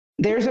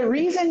There's a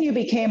reason you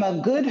became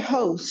a good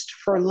host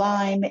for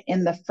Lyme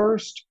in the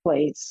first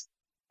place.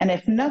 And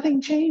if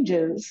nothing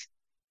changes,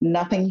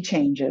 nothing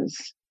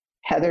changes.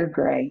 Heather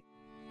Gray.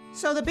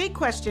 So the big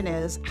question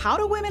is, how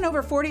do women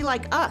over 40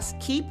 like us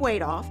keep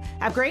weight off,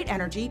 have great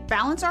energy,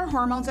 balance our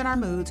hormones and our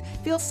moods,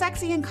 feel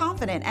sexy and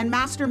confident, and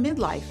master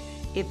midlife?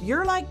 If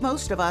you're like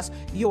most of us,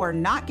 you're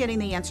not getting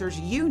the answers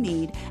you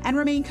need and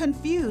remain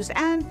confused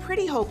and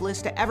pretty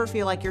hopeless to ever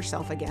feel like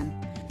yourself again.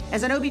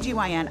 As an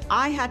OBGYN,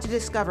 I had to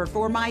discover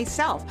for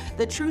myself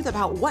the truth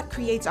about what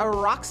creates a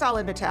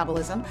rock-solid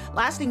metabolism,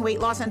 lasting weight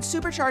loss, and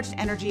supercharged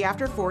energy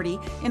after 40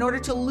 in order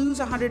to lose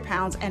 100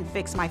 pounds and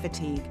fix my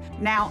fatigue.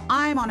 Now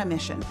I'm on a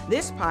mission.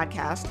 This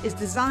podcast is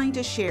designed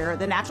to share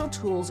the natural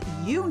tools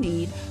you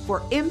need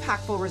for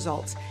impactful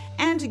results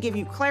and to give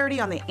you clarity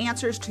on the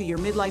answers to your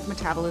midlife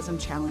metabolism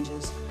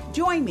challenges.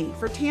 Join me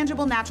for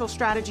tangible natural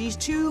strategies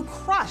to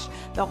crush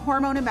the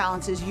hormone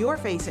imbalances you're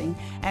facing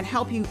and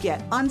help you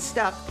get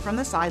unstuck from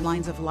the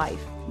sidelines of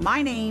life.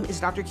 My name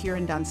is Dr.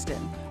 Kieran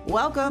Dunstan.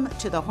 Welcome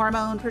to the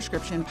Hormone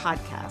Prescription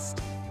Podcast.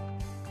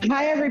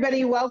 Hi,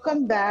 everybody.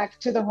 Welcome back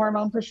to the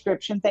Hormone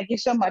Prescription. Thank you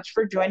so much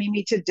for joining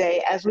me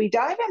today as we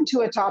dive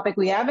into a topic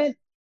we haven't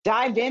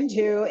dived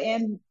into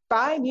in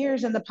 5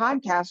 years in the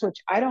podcast, which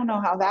I don't know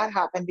how that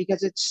happened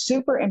because it's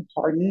super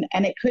important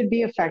and it could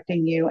be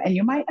affecting you and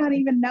you might not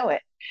even know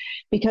it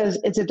because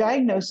it's a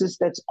diagnosis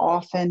that's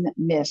often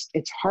missed.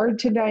 It's hard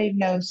to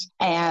diagnose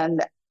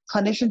and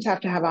clinicians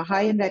have to have a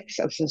high index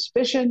of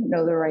suspicion,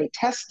 know the right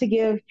tests to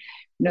give,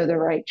 know the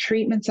right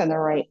treatments and the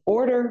right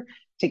order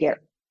to get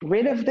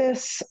rid of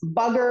this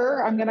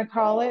bugger, I'm going to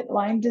call it,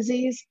 Lyme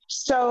disease.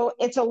 So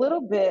it's a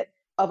little bit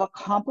of a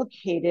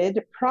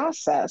complicated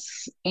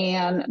process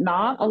and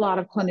not a lot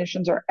of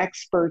clinicians are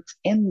experts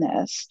in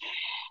this.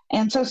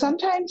 And so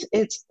sometimes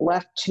it's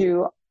left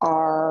to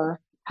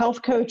our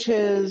health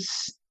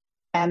coaches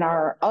and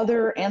our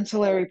other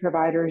ancillary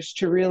providers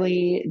to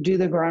really do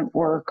the grunt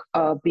work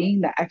of being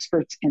the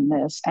experts in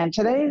this. And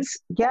today's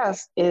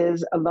guest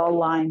is the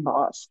Lyme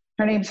boss.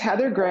 Her name's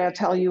Heather Gray. I'll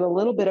tell you a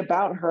little bit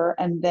about her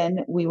and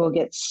then we will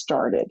get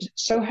started.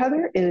 So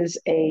Heather is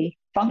a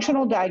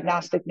functional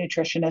diagnostic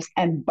nutritionist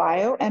and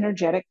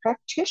bioenergetic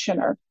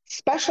practitioner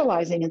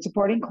specializing in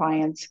supporting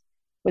clients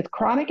with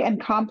chronic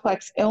and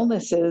complex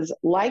illnesses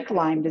like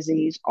Lyme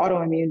disease,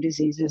 autoimmune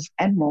diseases,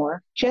 and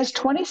more. She has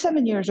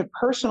 27 years of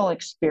personal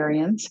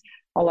experience.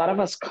 A lot of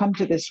us come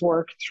to this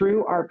work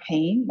through our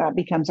pain. That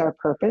becomes our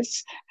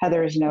purpose.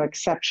 Heather is no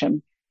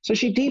exception. So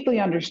she deeply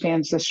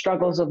understands the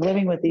struggles of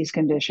living with these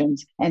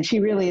conditions, and she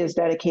really is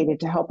dedicated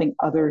to helping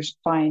others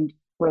find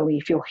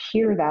relief. You'll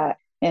hear that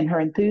in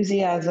her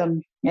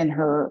enthusiasm, in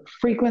her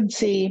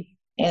frequency,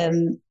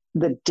 in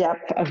the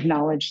depth of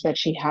knowledge that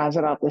she has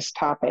about this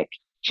topic.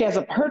 She has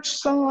a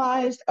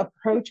personalized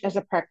approach as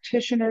a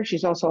practitioner.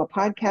 She's also a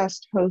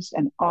podcast host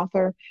and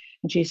author,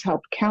 and she's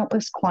helped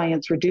countless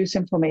clients reduce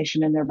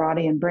inflammation in their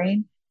body and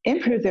brain,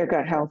 improve their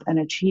gut health, and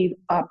achieve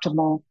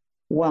optimal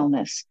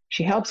wellness.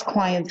 She helps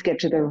clients get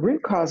to the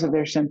root cause of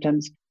their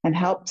symptoms and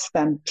helps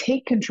them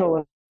take control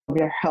of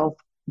their health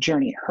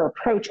journey. Her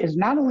approach is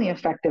not only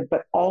effective,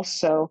 but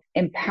also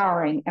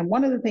empowering. And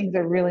one of the things I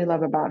really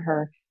love about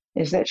her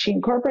is that she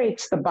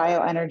incorporates the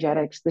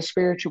bioenergetics, the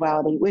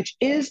spirituality, which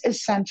is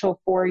essential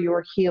for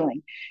your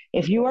healing.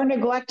 If you are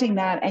neglecting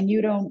that and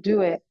you don't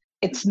do it,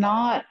 it's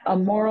not a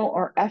moral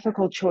or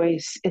ethical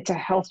choice. It's a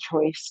health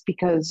choice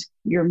because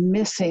you're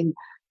missing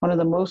one of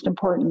the most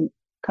important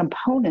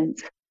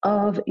components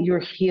of your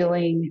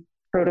healing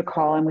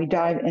protocol. And we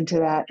dive into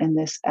that in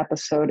this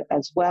episode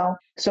as well.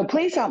 So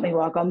please help me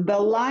welcome the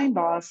Lyme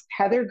boss,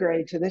 Heather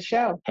Gray, to the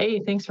show. Hey,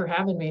 thanks for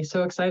having me.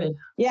 So excited.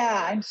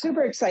 Yeah, I'm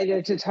super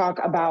excited to talk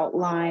about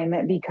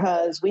Lyme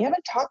because we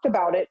haven't talked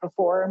about it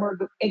before. And we're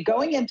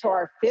going into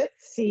our 5th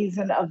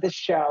season of the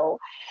show.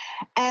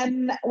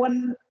 And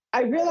when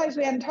I realized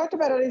we hadn't talked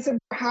about it, I said,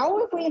 how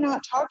have we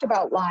not talked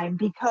about Lyme?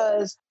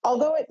 Because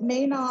although it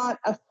may not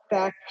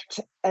affect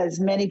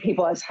as many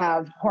people as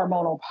have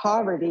hormonal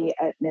poverty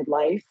at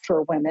midlife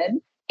for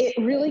women, it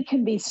really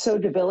can be so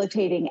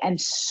debilitating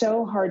and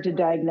so hard to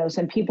diagnose,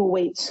 and people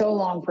wait so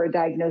long for a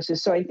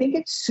diagnosis. So I think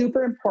it's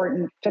super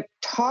important to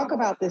talk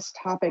about this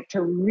topic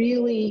to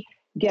really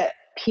get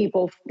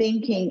people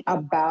thinking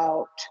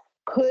about,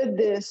 could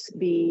this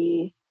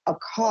be a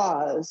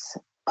cause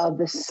of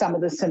some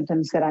of the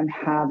symptoms that I'm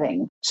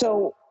having?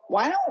 So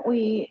why don't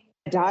we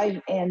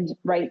dive in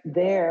right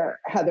there,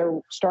 Heather,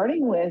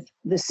 starting with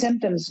the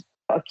symptoms,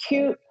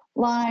 acute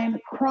Lyme,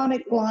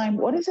 chronic Lyme.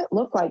 What does it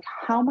look like?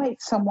 How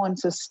might someone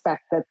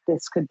suspect that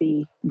this could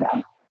be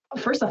them?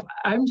 First off,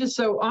 I'm just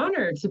so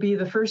honored to be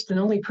the first and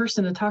only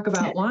person to talk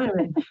about Lyme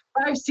in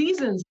 5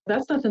 seasons.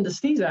 That's nothing to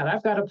sneeze at.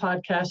 I've got a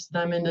podcast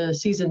and I'm into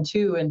season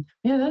 2, and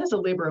yeah, that is a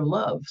labor of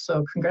love.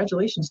 So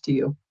congratulations to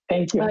you.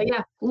 Thank you.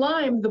 Yeah,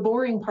 Lyme, the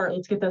boring part.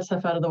 Let's get that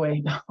stuff out of the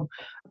way.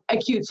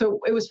 Acute. So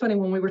it was funny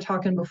when we were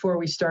talking before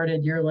we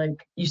started,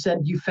 you said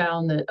you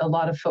found that a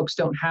lot of folks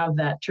don't have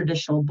that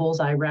traditional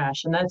bullseye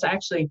rash. And that's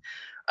actually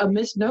a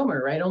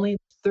misnomer, right? Only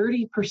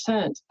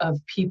 30% of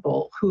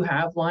people who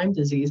have Lyme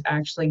disease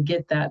actually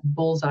get that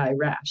bullseye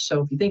rash.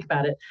 So if you think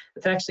about it,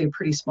 it's actually a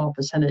pretty small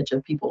percentage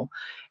of people.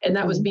 And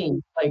that was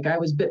me. Like, I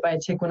was bit by a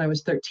tick when I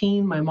was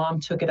 13. My mom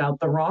took it out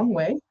the wrong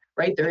way,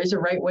 right? There is a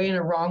right way and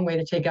a wrong way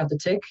to take out the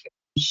tick.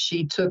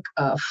 She took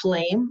a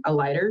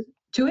lighter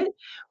to it,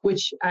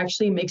 which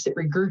actually makes it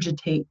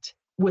regurgitate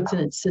what's in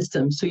its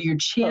system. So your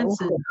chances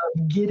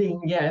of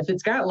getting, if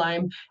it's got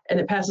Lyme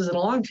and it passes it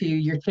along to you,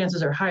 your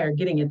chances are higher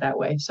getting it that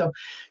way. So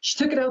she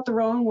took it out the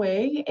wrong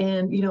way.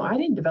 And, I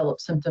didn't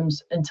develop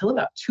symptoms until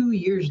about 2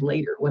 years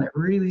later, when it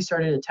really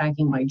started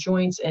attacking my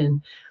joints.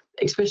 And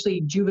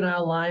especially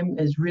juvenile Lyme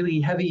is really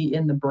heavy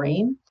in the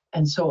brain.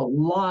 And so a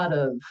lot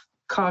of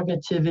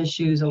cognitive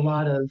issues, a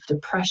lot of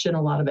depression,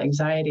 a lot of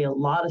anxiety, a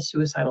lot of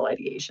suicidal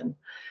ideation.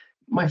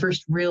 My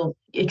first real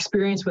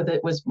experience with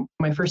it was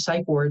my first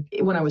psych ward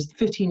when I was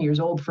 15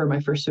 years old for my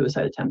first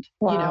suicide attempt.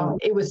 Wow.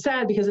 It was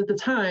sad because at the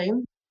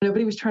time,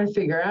 nobody was trying to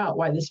figure out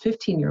why this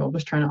 15-year-old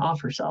was trying to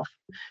off herself.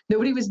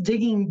 Nobody was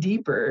digging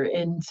deeper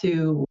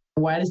into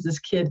why does this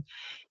kid.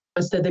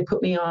 Instead, they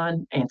put me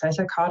on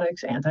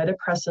antipsychotics,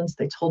 antidepressants.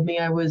 They told me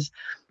I was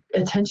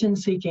attention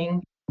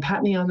seeking,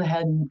 pat me on the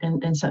head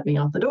and sent me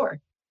out the door.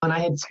 And I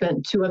had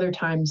spent 2 other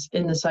times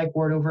in the psych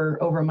ward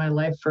over my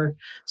life for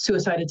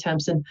suicide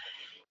attempts. And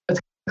what's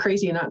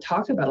crazy and not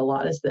talked about a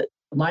lot is that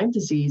Lyme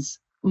disease,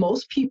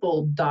 most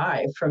people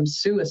die from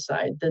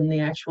suicide than the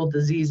actual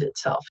disease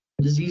itself.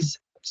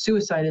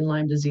 Suicide in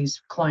Lyme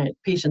disease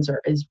patients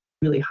is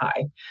really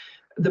high.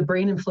 The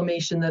brain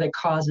inflammation that it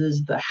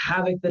causes, the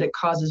havoc that it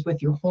causes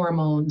with your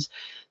hormones,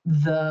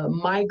 the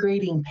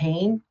migrating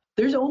pain.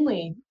 There's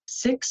only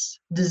 6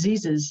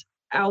 diseases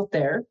out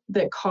there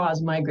that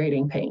cause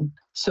migrating pain.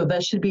 So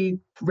that should be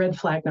red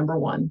flag number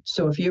 1.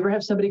 So if you ever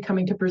have somebody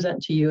coming to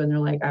present to you and they're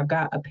like, I've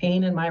got a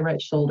pain in my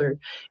right shoulder,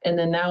 and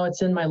then now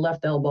it's in my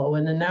left elbow,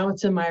 and then now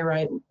it's in my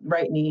right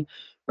knee,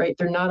 right?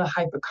 They're not a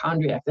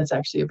hypochondriac. That's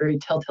actually a very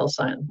telltale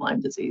sign of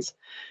Lyme disease.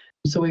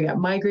 So we got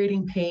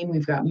migrating pain.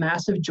 We've got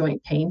massive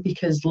joint pain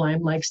because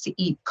Lyme likes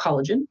to eat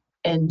collagen.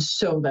 And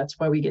so that's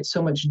why we get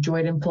so much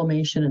joint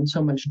inflammation and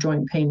so much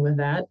joint pain with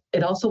that.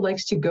 It also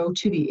likes to go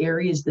to the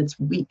areas that's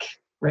weak,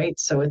 right?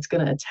 So it's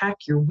going to attack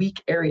your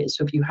weak areas.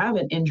 So if you have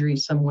an injury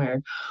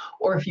somewhere,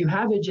 or if you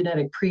have a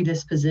genetic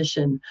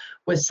predisposition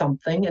with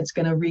something, it's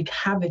going to wreak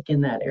havoc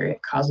in that area.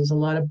 It causes a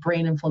lot of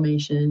brain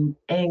inflammation,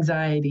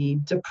 anxiety,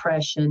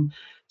 depression,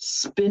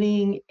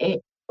 spinning,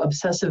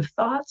 obsessive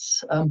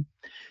thoughts,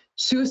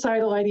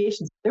 suicidal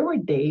ideations. There were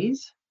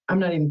days, I'm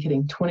not even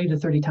kidding, 20 to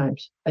 30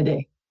 times a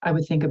day, I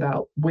would think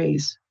about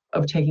ways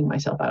of taking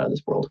myself out of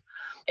this world.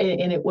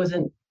 And it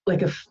wasn't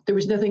like there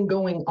was nothing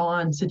going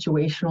on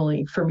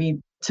situationally for me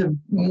to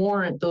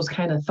warrant those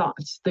kind of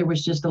thoughts. There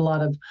was just a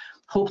lot of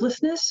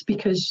hopelessness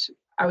because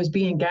I was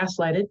being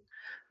gaslighted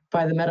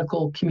by the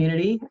medical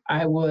community.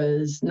 I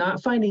was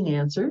not finding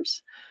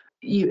answers.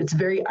 It's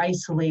very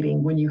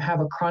isolating when you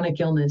have a chronic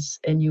illness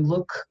and you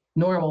look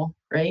normal,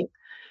 right?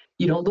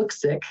 You don't look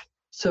sick.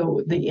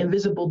 So the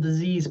invisible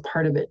disease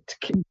part of it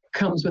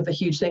comes with a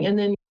huge thing. And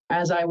then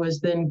as I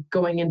was then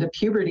going into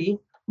puberty,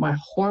 my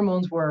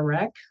hormones were a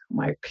wreck.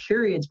 My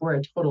periods were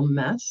a total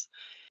mess.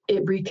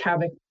 It wreaked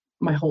havoc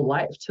my whole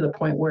life to the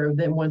point where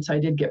then once I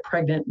did get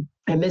pregnant,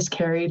 I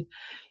miscarried.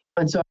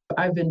 And so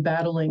I've been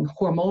battling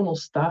hormonal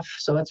stuff.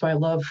 So that's why I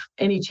love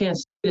any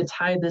chance to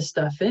tie this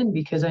stuff in,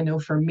 because I know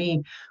for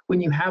me,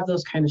 when you have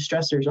those kind of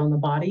stressors on the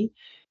body,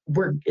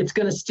 it's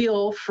going to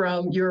steal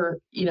from your,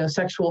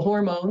 sexual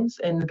hormones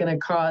and going to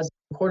cause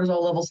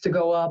cortisol levels to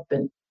go up.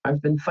 And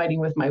I've been fighting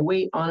with my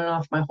weight on and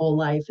off my whole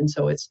life. And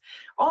so it's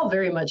all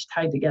very much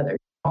tied together.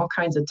 All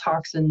kinds of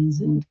toxins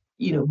and,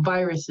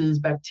 viruses,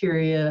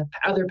 bacteria,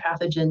 other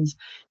pathogens.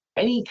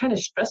 Any kind of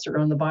stressor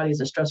on the body is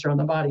a stressor on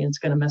the body, and it's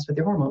going to mess with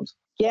your hormones.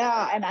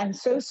 Yeah, and I'm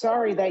so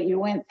sorry that you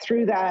went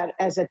through that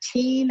as a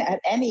teen at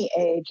any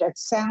age. That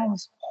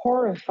sounds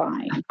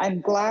horrifying.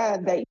 I'm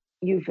glad that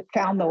you've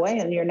found the way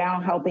and you're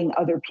now helping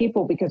other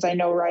people, because I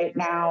know right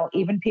now,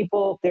 even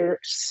there's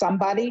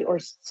somebody or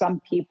some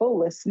people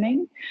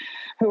listening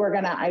who are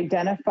going to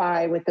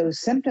identify with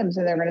those symptoms,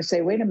 and they're going to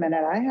say, wait a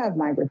minute, I have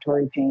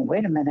migratory pain.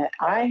 Wait a minute,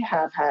 I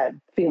have had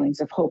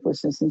feelings of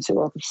hopelessness and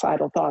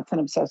suicidal thoughts and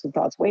obsessive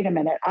thoughts. Wait a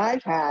minute,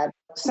 I've had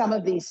some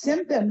of these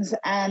symptoms,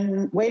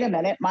 and wait a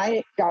minute,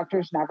 my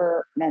doctor's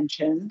never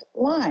mentioned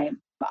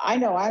Lyme. I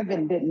know I've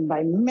been bitten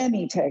by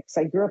many ticks.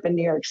 I grew up in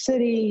New York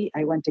City.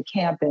 I went to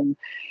camp in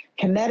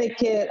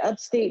Connecticut,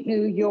 upstate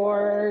New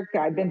York.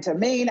 I've been to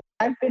Maine.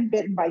 I've been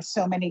bitten by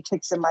so many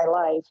ticks in my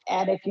life.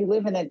 And if you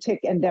live in a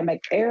tick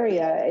endemic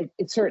area,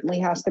 it certainly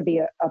has to be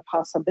a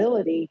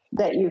possibility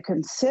that you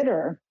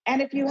consider. And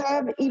if you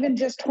have even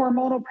just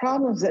hormonal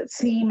problems that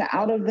seem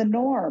out of the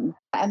norm,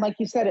 and like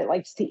you said, it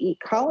likes to eat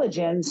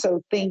collagen.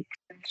 So think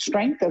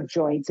strength of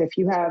joints. If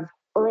you have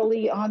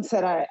early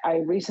onset. I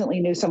recently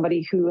knew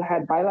somebody who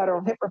had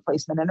bilateral hip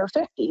replacement in her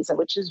 50s,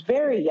 which is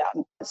very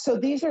young. So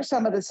these are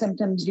some of the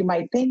symptoms you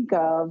might think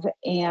of,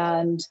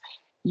 and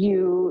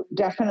you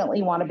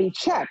definitely want to be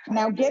checked.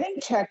 Now, getting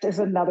checked is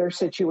another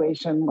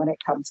situation when it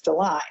comes to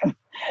Lyme.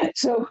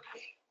 So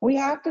we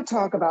have to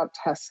talk about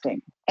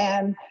testing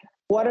and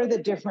what are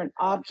the different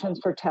options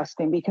for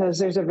testing, because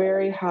there's a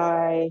very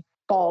high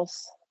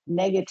false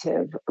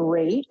negative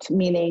rate,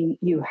 meaning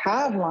you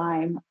have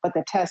Lyme, but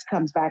the test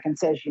comes back and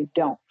says you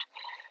don't.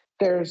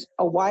 There's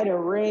a wide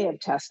array of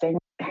testing,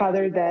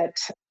 Heather, that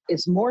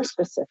is more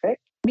specific,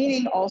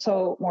 meaning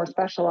also more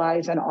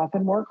specialized and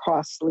often more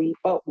costly,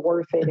 but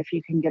worth it if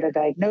you can get a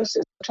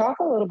diagnosis. Talk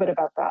a little bit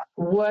about that.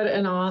 What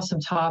an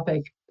awesome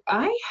topic.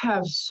 I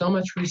have so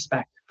much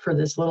respect for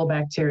this little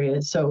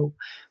bacteria. So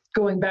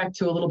going back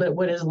to a little bit,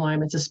 what is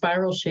Lyme? It's a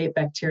spiral-shaped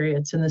bacteria.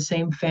 It's in the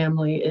same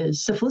family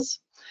as syphilis.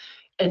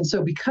 And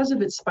so because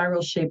of its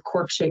spiral-shaped,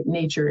 cork-shaped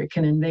nature, it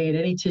can invade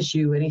any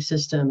tissue, any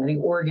system, any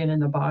organ in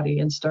the body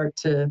and start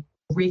to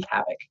wreak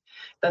havoc.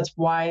 That's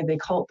why they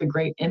call it the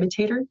great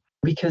imitator,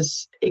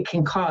 because it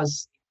can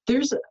cause,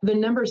 the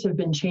numbers have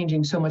been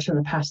changing so much in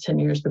the past 10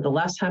 years, but the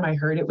last time I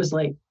heard it was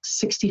like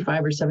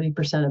 65 or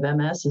 70% of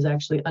MS is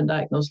actually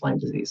undiagnosed Lyme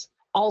disease.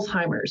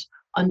 Alzheimer's,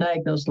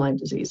 undiagnosed Lyme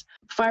disease.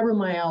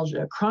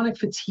 Fibromyalgia, chronic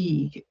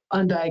fatigue,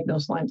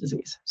 undiagnosed Lyme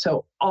disease.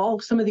 So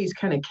some of these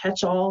kind of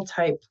catch-all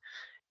type,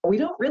 we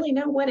don't really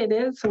know what it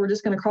is, so we're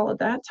just going to call it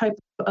that type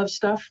of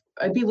stuff.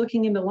 I'd be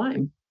looking into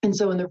Lyme. And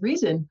the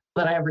reason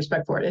that I have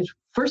respect for it is,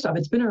 first off,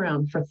 it's been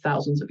around for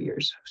thousands of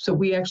years. So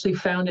we actually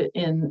found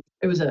it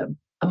was a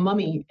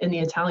mummy in the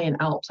Italian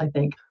Alps, I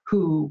think,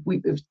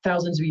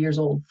 thousands of years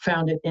old,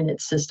 found it in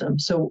its system.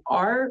 So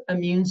our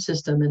immune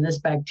system and this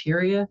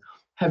bacteria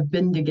have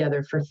been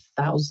together for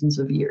thousands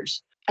of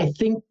years. I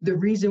think the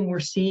reason we're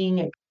seeing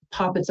it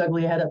pop its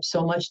ugly head up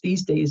so much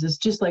these days is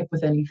just like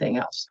with anything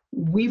else.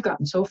 We've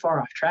gotten so far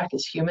off track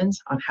as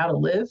humans on how to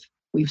live.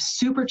 We've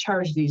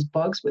supercharged these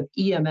bugs with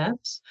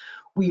EMFs.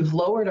 We've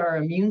lowered our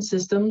immune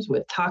systems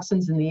with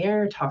toxins in the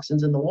air,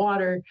 toxins in the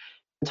water,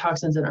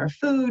 toxins in our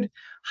food,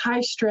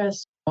 high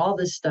stress, all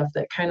this stuff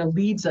that kind of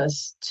leads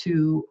us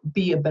to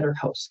be a better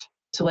host.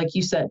 So like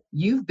you said,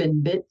 you've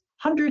been bit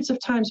hundreds of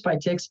times by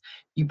ticks.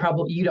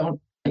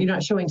 You're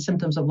not showing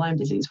symptoms of Lyme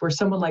disease. Where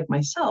someone like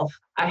myself,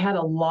 I had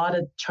a lot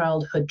of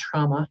childhood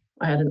trauma.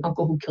 I had an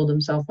uncle who killed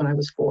himself when I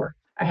was 4.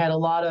 I had a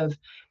lot of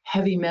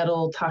heavy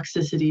metal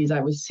toxicities.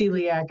 I was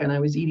celiac and I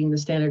was eating the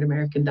standard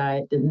American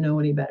diet, didn't know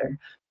any better.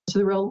 So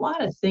there were a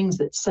lot of things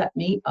that set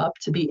me up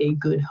to be a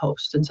good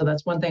host. And so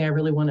that's one thing I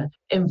really want to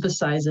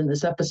emphasize in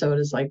this episode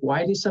is like,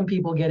 why do some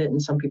people get it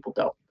and some people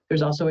don't?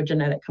 There's also a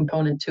genetic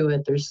component to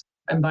it. There's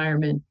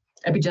environment,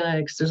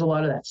 epigenetics, there's a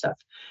lot of that stuff.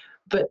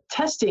 But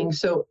testing,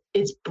 so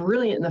it's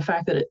brilliant in the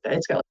fact that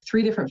it's got like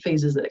 3 different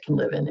phases that it can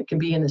live in. It can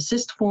be in a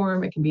cyst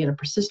form, it can be in a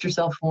persister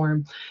cell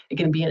form, it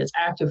can be in its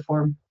active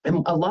form.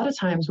 And a lot of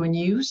times when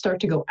you start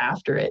to go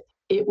after it,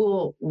 it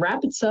will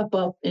wrap itself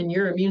up in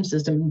your immune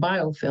system in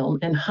biofilm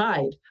and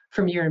hide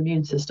from your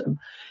immune system.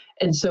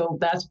 And so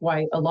that's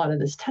why a lot of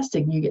this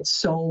testing, you get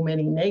so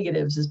many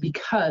negatives, is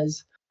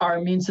because our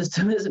immune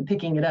system isn't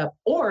picking it up,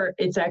 or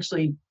it's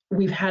actually,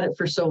 we've had it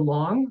for so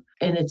long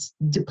and it's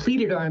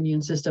depleted our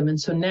immune system. And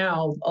so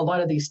now a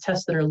lot of these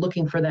tests that are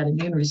looking for that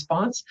immune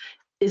response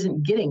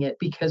isn't getting it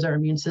because our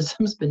immune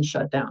system's been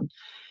shut down.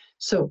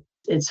 So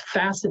it's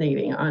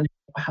fascinating on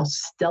how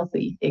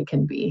stealthy it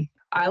can be.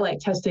 I like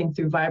testing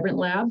through Vibrant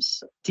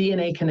Labs.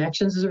 DNA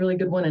Connections is a really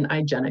good one, and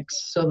IGeneX.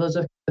 So those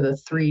are the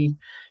 3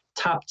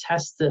 top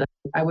tests that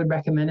I would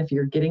recommend if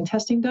you're getting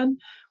testing done.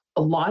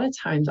 A lot of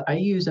times I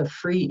use a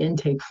free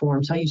intake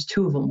form. So I use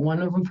 2 of them,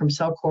 one of them from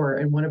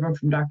Cellcore and one of them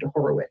from Dr.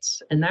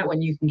 Horowitz. And that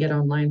one you can get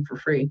online for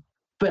free.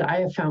 But I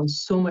have found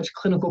so much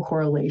clinical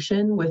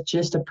correlation with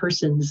just a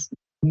person's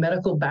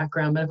medical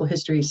background, medical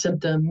history,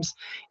 symptoms,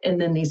 and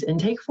then these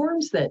intake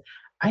forms that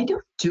I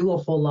don't do a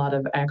whole lot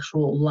of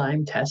actual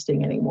Lyme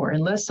testing anymore,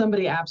 unless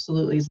somebody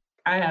absolutely,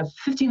 I have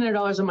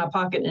 $1,500 in my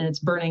pocket and it's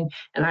burning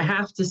and I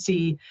have to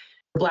see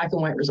black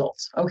and white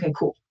results. Okay,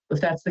 cool.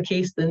 If that's the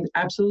case, then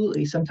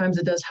absolutely. Sometimes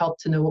it does help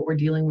to know what we're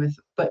dealing with.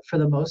 But for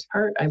the most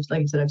part,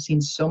 like I said, I've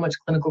seen so much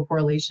clinical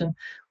correlation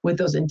with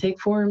those intake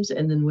forms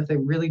and then with a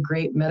really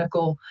great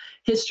medical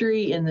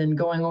history and then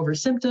going over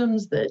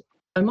symptoms that,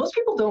 and most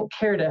people don't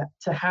care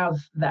to have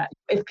that.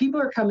 If people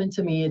are coming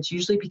to me, it's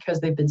usually because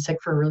they've been sick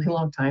for a really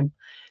long time.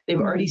 They've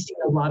already seen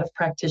a lot of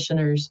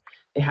practitioners.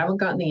 They haven't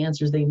gotten the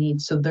answers they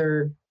need. So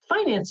their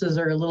finances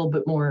are a little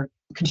bit more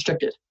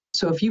constricted.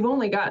 So if you've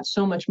only got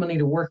so much money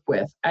to work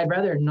with, I'd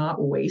rather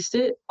not waste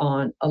it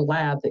on a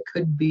lab that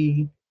could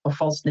be a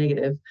false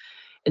negative.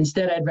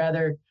 Instead, I'd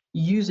rather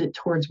use it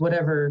towards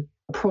whatever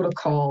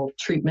protocol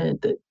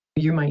treatment that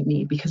you might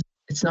need, because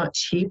it's not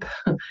cheap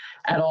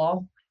at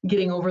all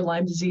getting over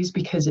Lyme disease,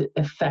 because it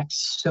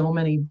affects so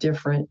many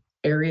different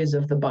areas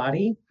of the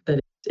body that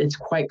it's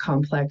quite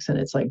complex, and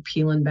it's like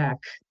peeling back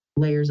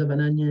layers of an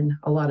onion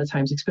a lot of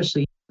times,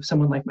 especially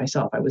someone like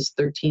myself. I was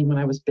 13 when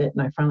I was bit,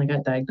 and I finally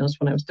got diagnosed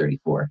when I was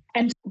 34.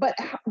 But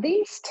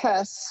these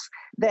tests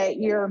that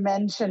you're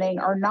mentioning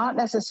are not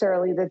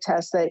necessarily the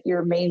tests that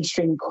your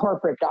mainstream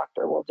corporate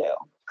doctor will do.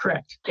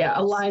 Correct. Yeah.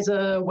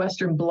 ELISA,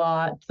 Western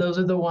blot, those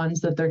are the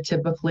ones that they're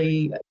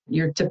typically,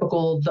 your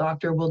typical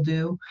doctor will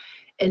do.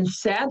 And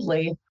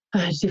sadly,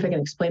 let's see if I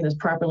can explain this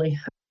properly.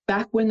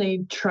 Back when they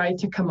tried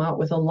to come out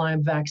with a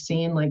Lyme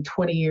vaccine like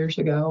 20 years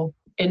ago,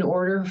 in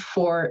order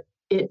for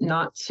it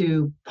not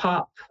to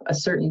pop a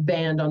certain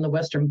band on the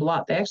Western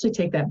blot, they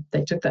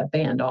took that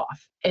band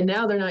off. And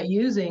now they're not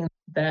using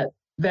that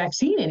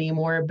vaccine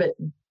anymore, but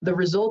the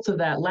results of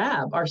that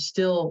lab are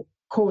still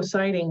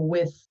coinciding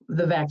with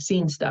the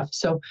vaccine stuff.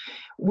 So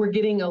we're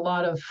getting a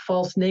lot of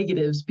false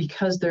negatives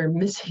because they're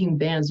missing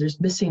bands. There's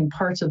missing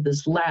parts of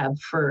this lab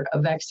for a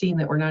vaccine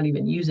that we're not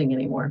even using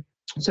anymore.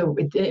 So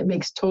it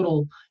makes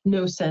total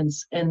no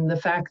sense. And the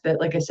fact that,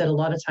 like I said, a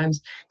lot of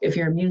times if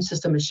your immune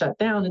system is shut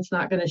down, it's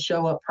not going to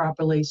show up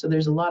properly. So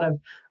there's a lot of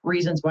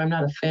reasons why I'm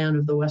not a fan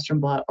of the Western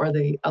blot or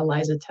the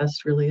ELISA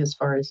test, really, as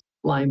far as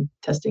Lyme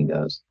testing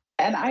goes.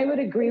 And I would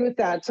agree with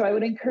that. So I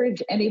would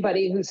encourage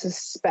anybody who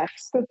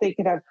suspects that they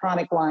could have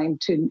chronic Lyme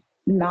to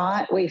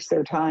not waste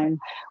their time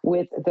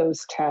with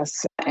those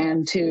tests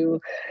and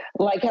to,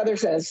 like Heather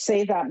says,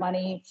 save that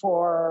money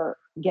for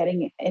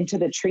getting into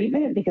the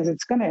treatment, because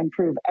it's going to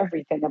improve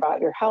everything about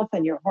your health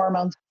and your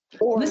hormones.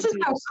 This is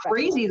how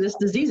crazy this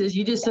disease is.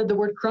 You just said the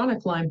word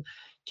chronic Lyme.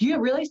 Do you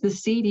realize the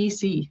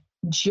CDC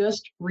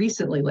just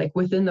recently, like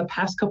within the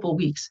past couple of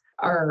weeks,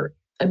 are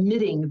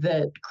admitting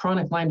that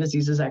chronic Lyme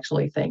disease is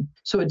actually a thing?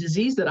 So a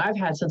disease that I've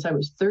had since I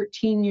was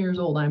 13 years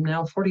old, I'm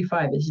now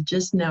 45, is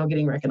just now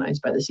getting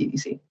recognized by the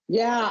CDC.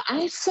 Yeah,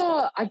 I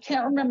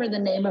can't remember the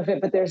name of it,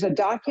 but there's a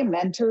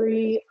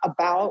documentary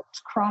about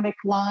chronic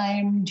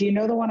Lyme. Do you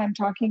know the one I'm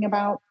talking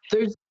about?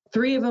 There's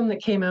 3 of them that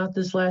came out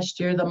this last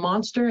year: The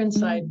Monster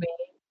Inside Me,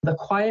 The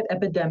Quiet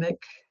Epidemic,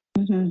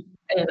 and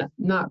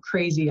Not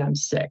Crazy, I'm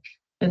Sick.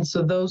 And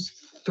so those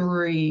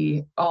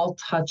 3 all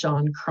touch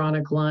on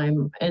chronic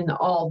Lyme and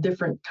all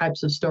different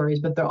types of stories,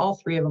 but all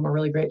 3 of them are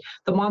really great.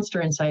 The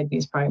Monster Inside Me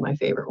is probably my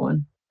favorite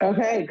one.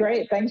 Okay,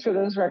 great. Thanks for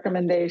those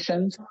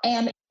recommendations.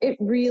 And it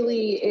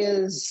really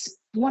is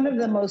one of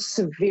the most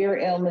severe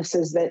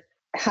illnesses that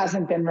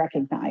hasn't been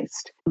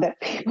recognized,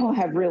 that people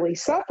have really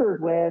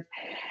suffered with.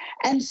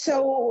 And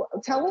so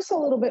tell us a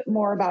little bit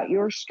more about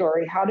your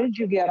story. How did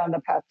you get on the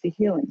path to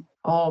healing?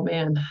 Oh,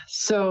 man.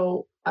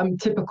 So I'm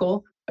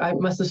typical. I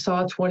must have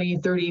saw 20,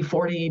 30,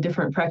 40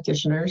 different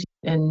practitioners,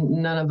 and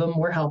none of them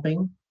were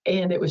helping.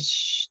 And it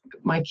was,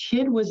 my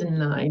kid was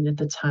 9 at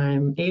the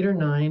time, 8 or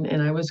 9,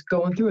 and I was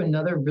going through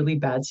another really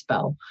bad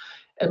spell.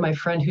 And my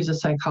friend, who's a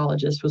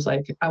psychologist, was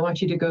like, I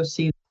want you to go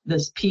see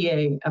this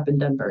PA up in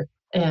Denver.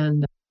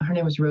 And her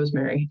name was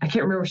Rosemary. I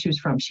can't remember where she was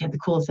from. She had the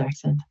coolest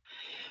accent.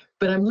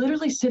 But I'm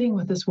literally sitting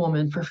with this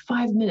woman for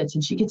 5 minutes,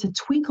 and she gets a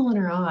twinkle in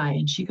her eye,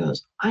 and she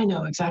goes, I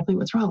know exactly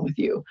what's wrong with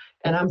you.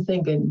 And I'm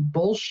thinking,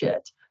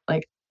 bullshit.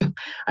 Like,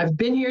 I've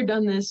been here,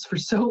 done this for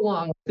so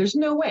long. There's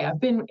no way. I've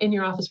been in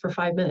your office for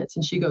 5 minutes.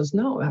 And she goes,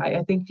 no,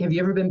 I think, have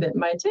you ever been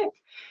bitten by a tick?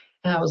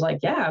 And I was like,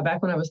 yeah,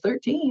 back when I was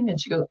 13. And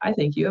she goes, I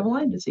think you have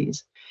Lyme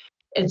disease.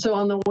 And so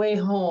on the way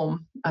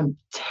home, I'm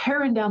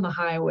tearing down the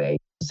highway,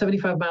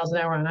 75 miles an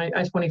hour on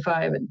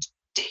I-25, and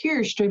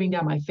tears streaming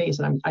down my face.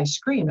 And I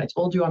screamed, I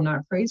told you I'm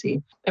not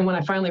crazy. And when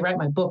I finally write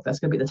my book, that's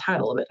going to be the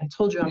title of it. I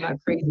told you I'm not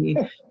crazy.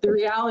 The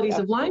realities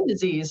of Lyme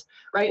disease,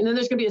 right? And then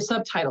there's going to be a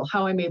subtitle,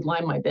 How I Made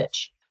Lyme My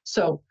Bitch.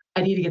 So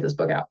I need to get this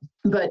book out.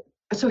 But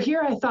so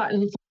here I thought,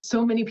 and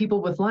so many people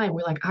with Lyme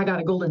were like, I got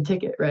a golden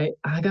ticket, right?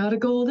 I got a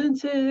golden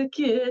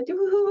ticket.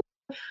 Woo-hoo.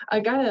 I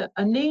got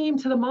a name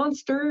to the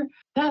monster.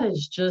 That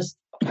is just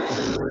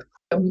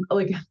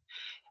like,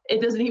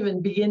 it doesn't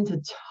even begin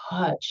to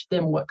touch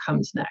then what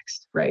comes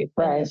next, right?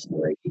 Right.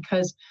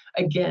 Because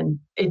again,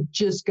 it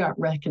just got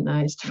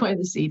recognized by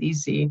the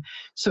CDC.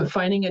 So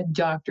finding a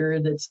doctor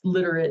that's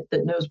literate,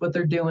 that knows what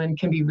they're doing,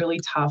 can be really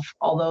tough.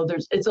 Although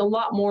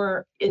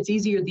it's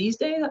easier these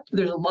days.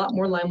 There's a lot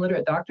more Lyme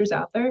literate doctors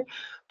out there.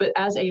 But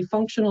as a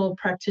functional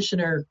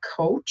practitioner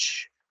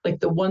coach, like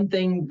the one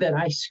thing that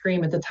I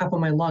scream at the top of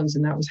my lungs,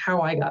 and that was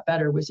how I got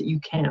better, was that you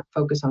can't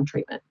focus on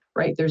treatment,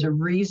 right? There's a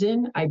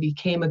reason I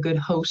became a good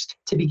host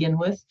to begin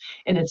with.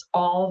 And it's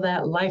all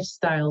that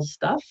lifestyle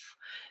stuff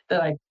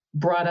that I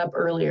brought up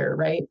earlier,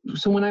 right?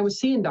 So when I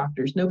was seeing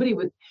doctors,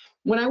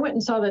 when I went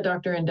and saw that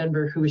doctor in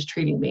Denver who was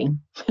treating me,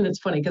 and it's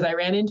funny because I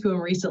ran into him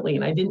recently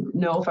and I didn't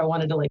know if I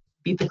wanted to like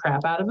beat the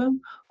crap out of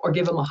him or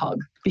give him a hug,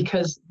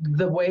 because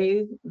the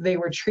way they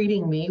were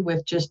treating me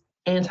with just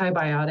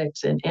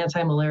antibiotics and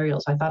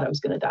anti-malarials, I thought I was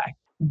going to die.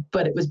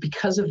 But it was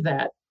because of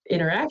that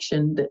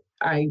interaction that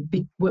I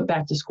went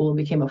back to school and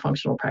became a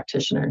functional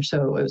practitioner.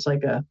 So it was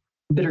like a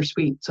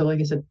bittersweet. So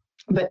like I said,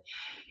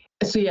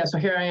 so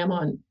here I am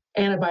on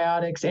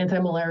antibiotics,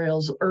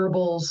 anti-malarials,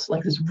 herbals,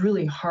 like this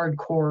really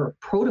hardcore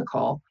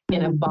protocol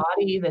in a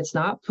body that's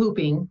not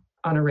pooping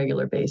on a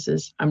regular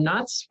basis. I'm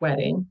not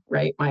sweating,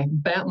 right?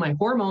 My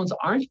hormones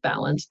aren't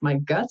balanced. My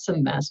gut's a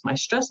mess. My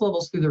stress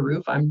level's through the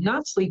roof. I'm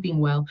not sleeping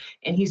well.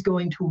 And he's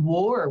going to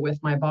war with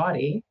my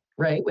body,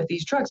 right? With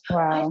these drugs. I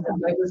Wow.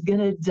 thought I was going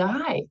to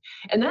die.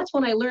 And that's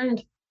when I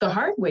learned the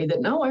hard way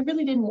that no, I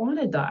really didn't want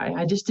to die.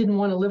 I just didn't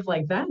want to live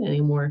like that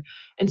anymore.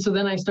 And so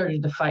then I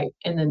started to fight,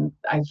 and then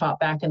I fought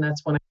back. And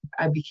that's when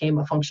I became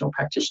a functional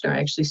practitioner. I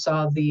actually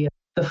saw the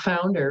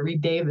founder,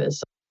 Reed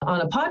Davis,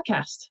 on a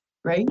podcast,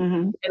 right?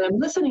 Mm-hmm. And I'm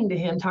listening to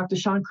him talk to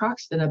Sean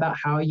Croxton about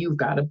how you've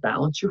got to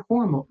balance your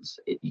hormones.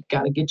 You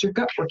got to get your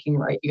gut working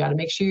right. You got to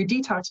make sure your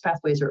detox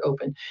pathways are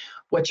open.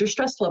 What's your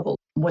stress level?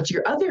 What's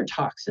your other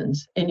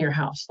toxins in your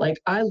house? Like,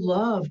 I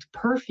loved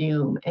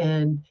perfume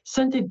and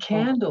scented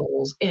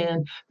candles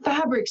and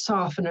fabric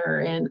softener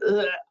and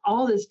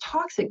all this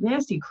toxic,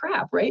 nasty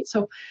crap, right?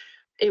 So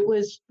it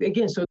was,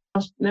 again, so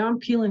now I'm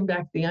peeling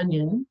back the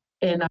onion,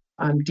 and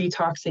I'm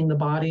detoxing the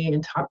body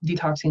and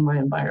detoxing my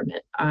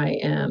environment. I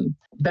am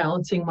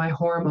balancing my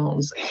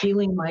hormones,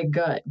 healing my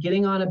gut,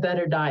 getting on a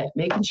better diet,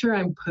 making sure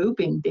I'm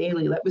pooping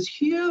daily. That was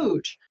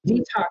huge.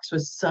 Detox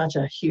was such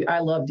a huge, I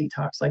love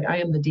detox. Like, I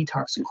am the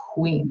detox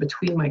queen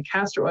between my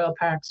castor oil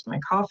packs, my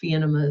coffee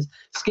enemas,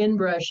 skin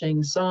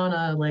brushing,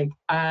 sauna. Like,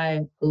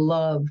 I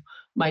love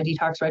my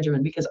detox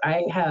regimen because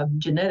I have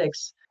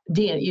genetics,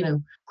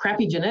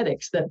 crappy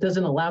genetics that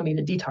doesn't allow me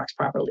to detox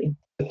properly.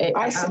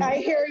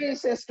 I hear you,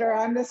 sister.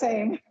 I'm the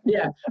same.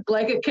 Yeah,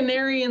 like a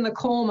canary in the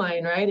coal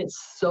mine, right? It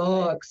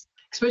sucks,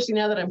 especially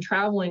now that I'm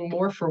traveling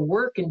more for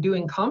work and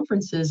doing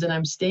conferences, and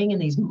I'm staying in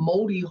these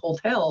moldy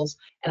hotels,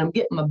 and I'm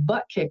getting my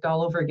butt kicked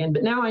all over again.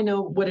 But now I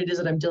know what it is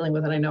that I'm dealing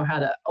with, and I know how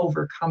to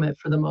overcome it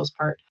for the most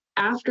part.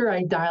 After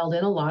I dialed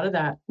in a lot of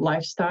that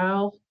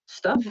lifestyle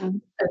stuff,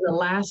 and the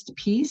last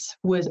piece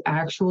was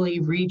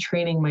actually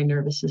retraining my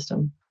nervous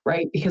system,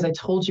 right? Because I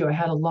told you I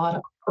had a lot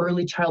of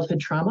early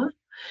childhood trauma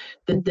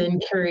that then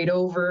carried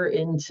over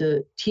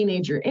into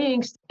teenager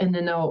angst, and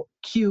then now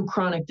cue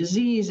chronic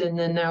disease, and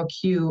then now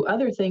cue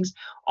other things.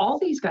 All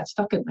these got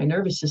stuck in my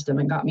nervous system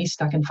and got me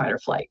stuck in fight or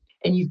flight.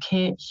 And you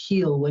can't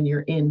heal when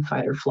you're in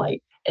fight or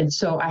flight. And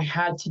so I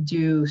had to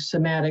do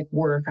somatic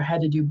work. I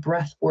had to do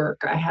breath work.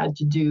 I had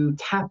to do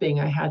tapping.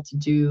 I had to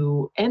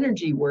do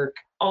energy work,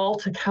 all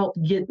to help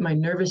get my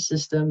nervous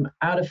system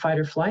out of fight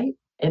or flight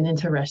and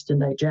into rest and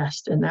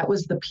digest. And that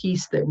was the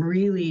piece that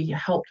really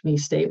helped me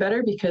stay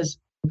better, because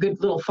good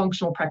little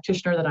functional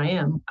practitioner that I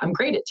am, I'm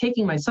great at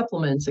taking my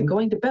supplements and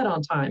going to bed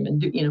on time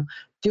and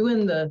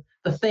doing the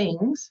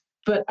things,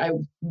 but I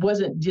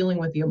wasn't dealing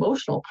with the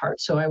emotional part.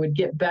 So I would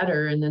get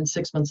better, and then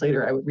 6 months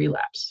later I would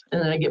relapse,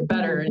 and then I get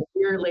better, and a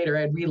year later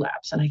I'd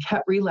relapse, and I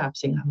kept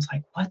relapsing. I was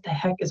like, what the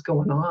heck is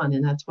going on?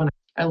 And that's when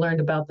I learned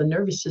about the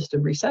nervous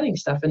system resetting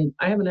stuff, and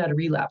I haven't had a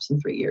relapse in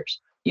 3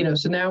 years.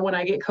 So now when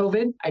I get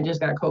COVID, I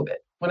just got COVID.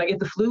 When I get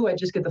the flu, I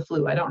just get the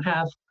flu. I don't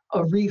have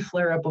a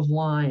re-flare up of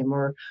Lyme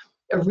or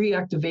a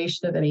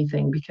reactivation of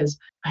anything, because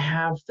I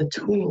have the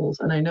tools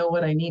and I know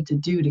what I need to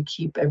do to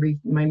keep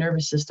my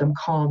nervous system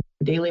calm.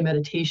 Daily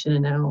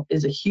meditation now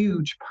is a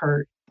huge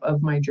part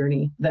of my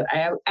journey that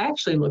I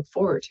actually look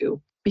forward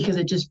to, because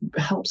it just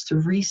helps to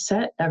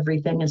reset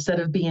everything instead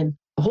of being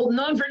holding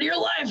on for dear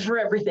life for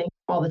everything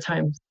all the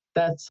time.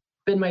 That's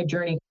been my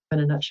journey in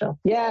a nutshell.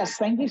 Yes,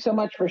 thank you so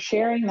much for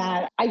sharing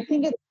that. I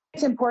think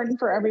it's important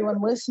for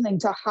everyone listening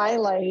to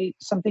highlight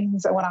some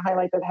things I want to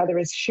highlight that Heather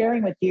is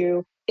sharing with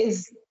you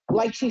is,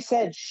 like she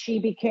said, she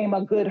became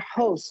a good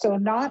host. So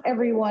not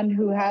everyone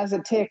who has a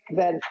tick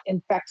that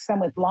infects them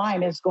with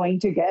Lyme is going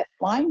to get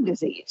Lyme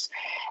disease.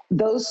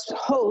 Those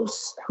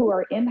hosts who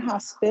are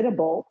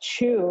inhospitable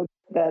to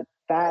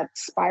that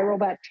spiral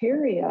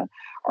bacteria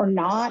are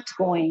not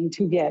going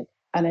to get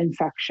an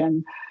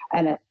infection,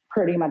 and it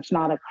pretty much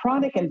not a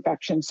chronic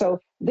infection. So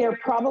there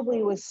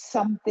probably was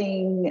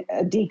something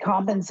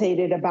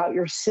decompensated about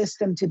your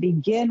system to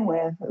begin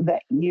with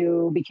that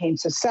you became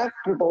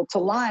susceptible to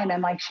Lyme.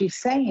 And like she's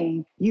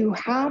saying, you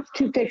have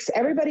to fix.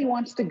 Everybody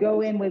wants to go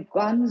in with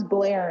guns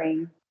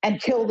blaring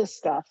and kill the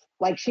stuff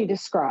like she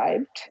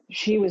described.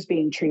 She was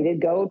being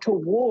treated, go to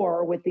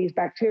war with these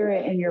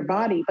bacteria in your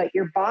body, but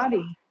your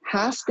body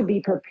has to be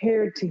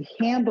prepared to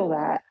handle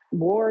that.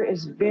 War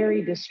is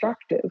very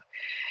destructive.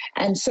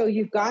 And so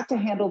you've got to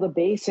handle the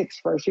basics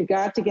first. You've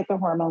got to get the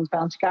hormones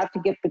balanced. You've got to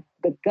get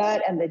the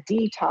gut and the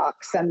detox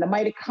and the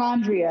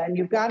mitochondria, and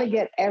you've got to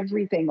get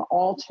everything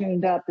all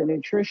tuned up, the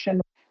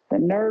nutrition, the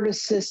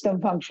nervous system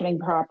functioning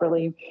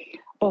properly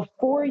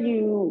before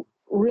you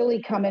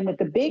really come in with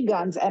the big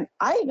guns. And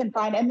I even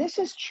find, and this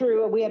is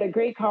true, we had a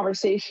great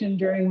conversation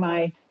during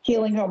my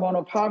Healing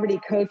Hormonal Poverty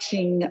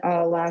coaching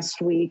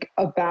last week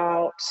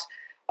about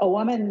a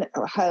woman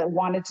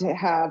wanted to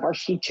have, or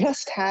she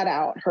just had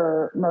out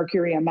her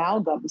mercury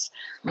amalgams,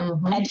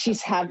 and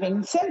she's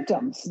having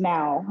symptoms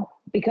now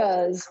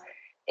because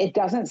it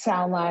doesn't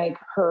sound like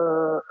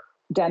her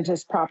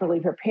dentist properly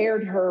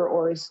prepared her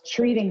or is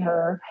treating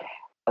her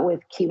with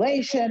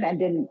chelation and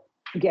didn't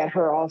get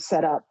her all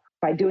set up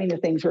by doing the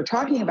things we're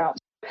talking about.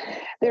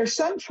 There's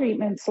some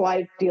treatments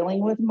like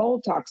dealing with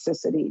mold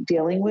toxicity,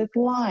 dealing with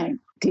Lyme,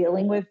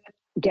 dealing with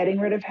getting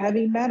rid of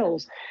heavy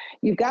metals.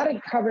 You've got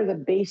to cover the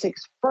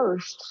basics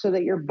first so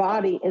that your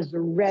body is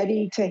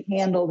ready to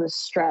handle the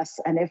stress.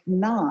 And if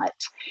not,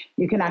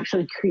 you can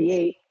actually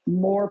create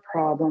more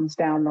problems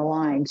down the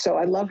line. So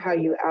I love how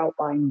you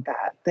outlined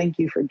that. Thank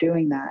you for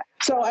doing that.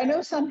 So I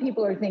know some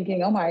people are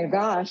thinking, oh my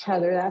gosh,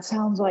 Heather, that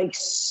sounds like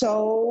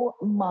so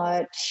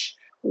much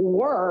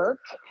work.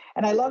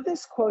 And I love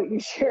this quote you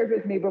shared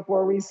with me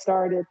before we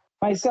started.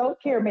 My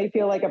self-care may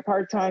feel like a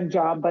part-time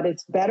job, but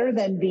it's better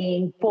than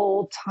being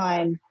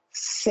full-time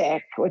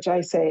sick, which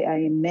I say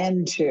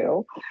amen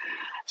to.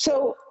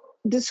 So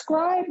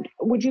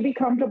would you be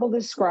comfortable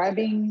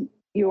describing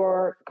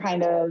your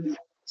kind of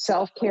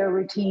self-care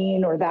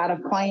routine or that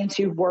of clients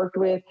you've worked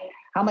with?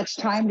 How much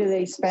time do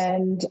they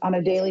spend on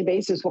a daily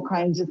basis? What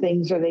kinds of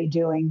things are they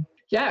doing?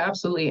 Yeah,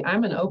 absolutely.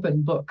 I'm an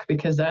open book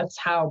because that's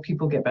how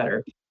people get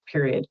better,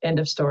 period. End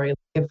of story.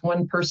 If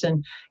one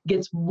person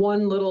gets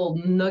one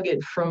little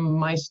nugget from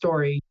my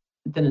story,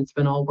 then it's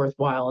been all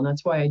worthwhile. And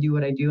that's why I do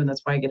what I do. And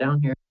that's why I get down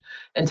here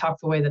and talk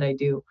the way that I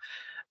do.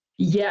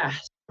 Yeah,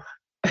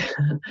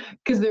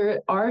 because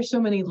there are so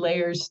many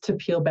layers to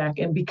peel back.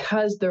 And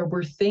because there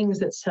were things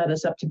that set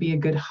us up to be a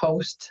good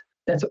host,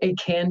 it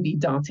can be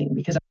daunting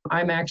because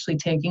I'm actually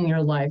taking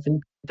your life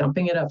and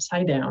dumping it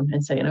upside down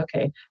and saying,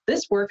 okay,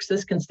 this works,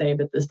 this can stay,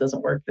 but this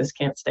doesn't work, this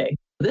can't stay.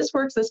 This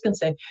works, this can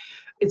stay.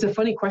 It's a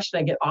funny question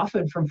I get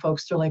often from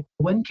folks. They're like,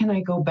 when can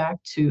I go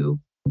back to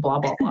blah,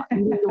 blah, blah,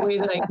 the way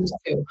that I used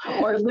to,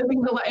 or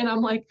living the life? And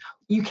I'm like,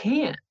 you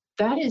can't.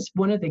 That is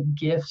one of the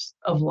gifts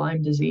of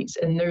Lyme disease.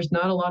 And there's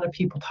not a lot of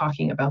people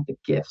talking about the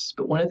gifts,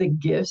 but one of the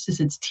gifts is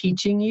it's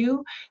teaching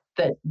you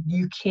that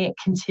you can't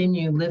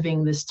continue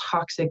living this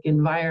toxic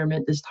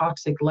environment, this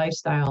toxic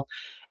lifestyle,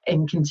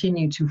 and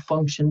continue to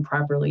function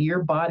properly.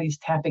 Your body's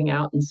tapping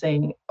out and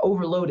saying,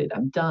 overloaded,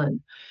 I'm done.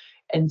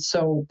 And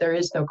so there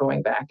is no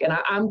going back. And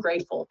I'm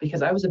grateful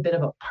because I was a bit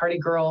of a party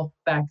girl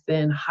back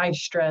then, high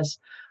stress,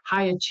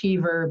 high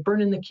achiever,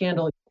 burning the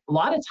candle. A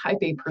lot of type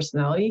A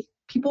personality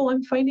people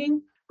I'm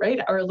finding, right,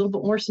 are a little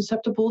bit more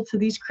susceptible to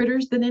these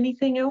critters than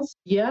anything else.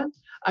 Yeah,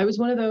 I was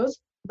one of those.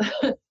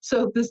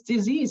 So this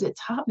disease, it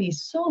taught me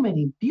so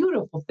many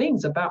beautiful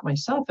things about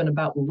myself and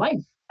about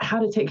life, how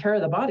to take care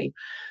of the body.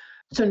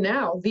 So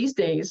now these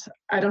days,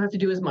 I don't have to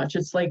do as much.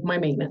 It's like my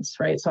maintenance,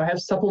 right? So I have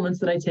supplements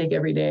that I take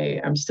every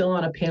day. I'm still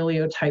on a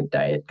paleo type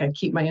diet. I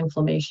keep my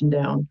inflammation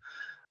down.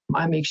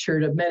 I make sure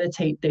to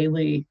meditate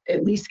daily,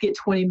 at least get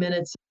 20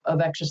 minutes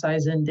of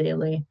exercise in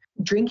daily,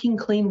 drinking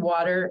clean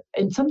water,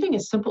 and something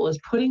as simple as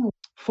putting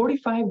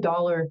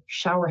 $45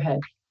 shower head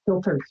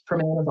filters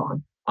from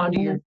Amazon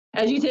onto your,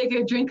 as you take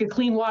a drink of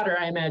clean water,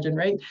 I imagine,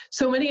 right?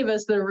 So many of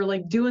us that were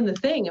like doing the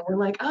thing and we're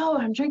like, oh,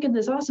 I'm drinking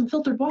this awesome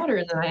filtered water.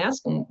 And then I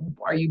ask them,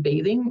 are you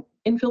bathing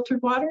in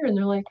filtered water? And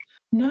they're like,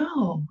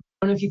 no.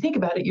 And if you think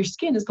about it, your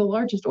skin is the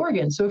largest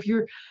organ. So if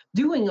you're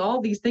doing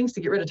all these things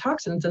to get rid of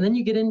toxins and then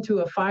you get into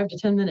a 5 to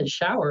 10 minute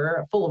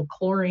shower full of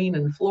chlorine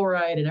and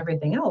fluoride and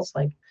everything else,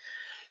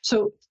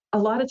 so a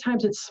lot of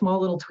times it's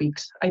small little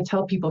tweaks. I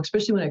tell people,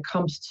 especially when it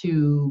comes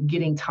to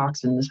getting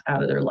toxins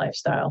out of their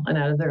lifestyle and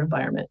out of their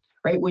environment,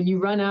 right? When you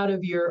run out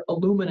of your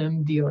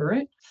aluminum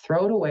deodorant,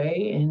 throw it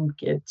away and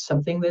get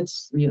something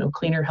that's,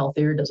 cleaner,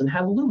 healthier, doesn't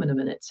have aluminum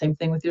in it. Same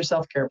thing with your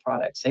self-care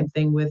products. Same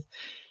thing with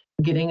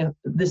getting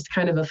this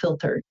kind of a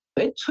filter.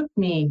 It took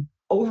me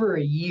over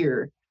a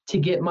year to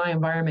get my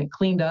environment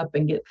cleaned up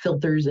and get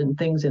filters and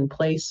things in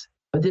place.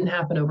 It didn't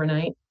happen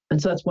overnight.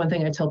 And so that's one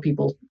thing I tell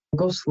people,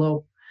 go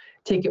slow.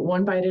 Take it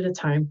one bite at a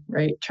time,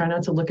 right? Try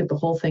not to look at the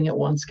whole thing at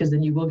once because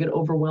then you will get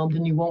overwhelmed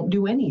and you won't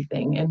do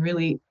anything. And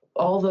really,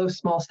 all those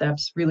small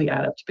steps really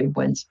add up to big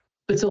wins.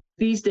 But so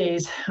these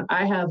days,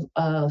 I have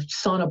a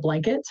sauna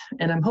blanket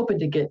and I'm hoping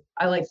to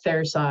I like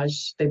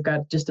Therasage. They've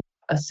got just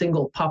a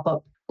single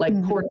pop-up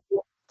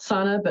portable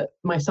sauna, but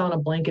my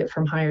sauna blanket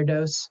from Higher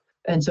Dose.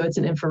 And so it's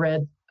an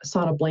infrared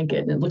sauna blanket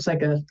and it looks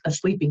like a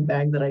sleeping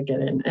bag that I get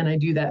in. And I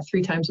do that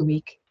 3 times a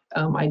week.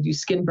 I do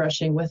skin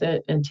brushing with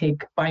it and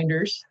take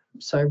binders.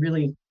 So I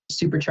really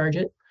supercharge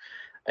it.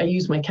 I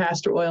use my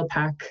castor oil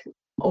pack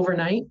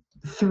overnight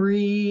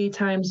 3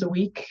 times a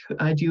week.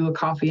 I do a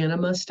coffee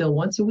enema still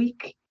once a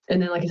week.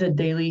 And then, like I said,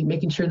 daily,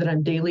 making sure that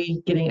I'm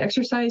daily getting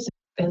exercise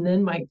and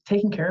then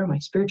taking care of my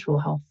spiritual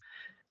health.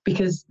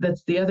 Because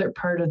that's the other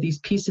part of these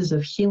pieces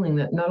of healing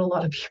that not a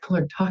lot of people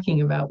are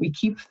talking about. We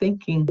keep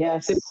thinking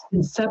that we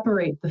can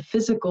separate the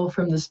physical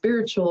from the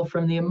spiritual,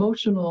 from the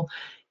emotional,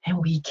 and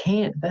we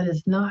can't. That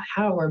is not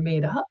how we're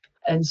made up.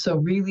 And so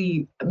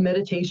really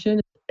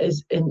meditation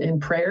is and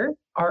prayer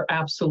are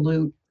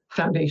absolute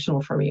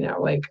foundational for me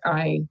now.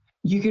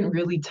 You can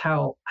really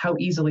tell how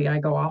easily I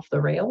go off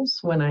the rails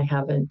when I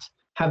haven't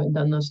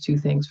done those 2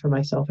 things for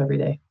myself every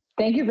day.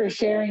 Thank you for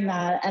sharing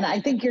that. And I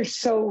think you're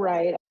so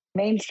right.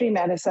 Mainstream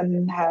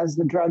medicine has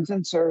the drugs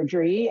and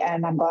surgery,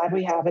 and I'm glad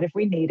we have it if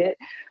we need it.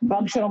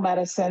 Functional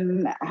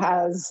medicine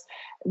has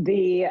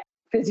the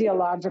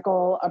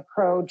physiological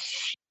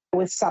approach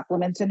with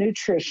supplements and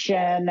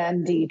nutrition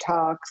and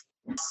detox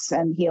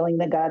and healing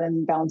the gut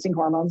and balancing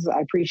hormones. I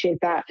appreciate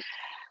that.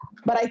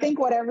 But I think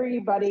what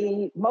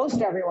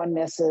most everyone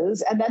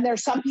misses, and then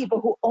there's some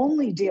people who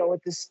only deal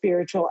with the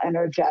spiritual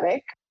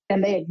energetic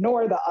and they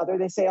ignore the other.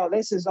 They say, oh,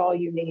 this is all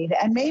you need.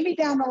 And maybe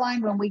down the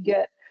line when we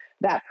get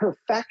that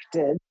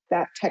perfected,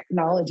 that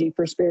technology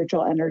for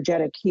spiritual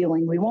energetic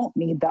healing, we won't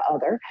need the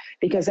other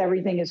because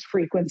everything is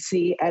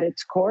frequency at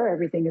its core.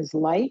 Everything is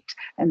light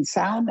and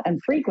sound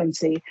and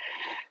frequency.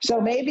 So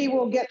maybe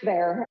we'll get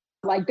there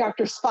like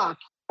Dr. Spock,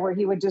 where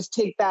he would just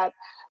take that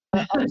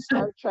on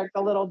Star Trek,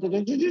 the little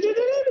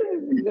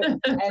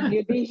and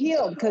you'd be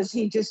healed because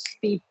he'd just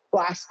be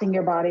blasting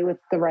your body with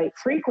the right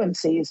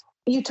frequencies.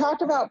 You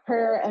talked about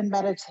prayer and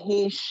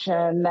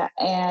meditation,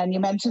 and you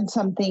mentioned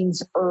some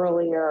things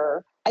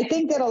earlier. I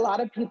think that a lot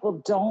of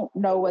people don't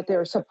know what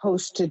they're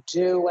supposed to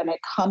do when it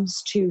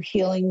comes to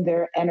healing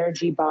their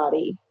energy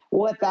body,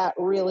 what that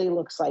really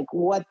looks like,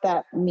 what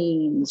that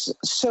means.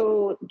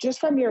 So just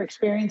from your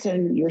experience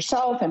in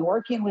yourself and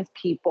working with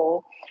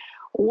people,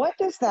 what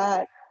does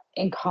that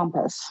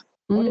encompass?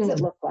 What does it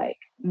look like?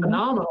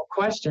 Phenomenal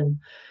question.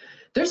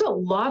 There's a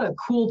lot of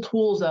cool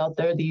tools out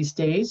there these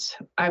days.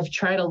 I've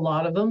tried a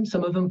lot of them.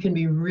 Some of them can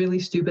be really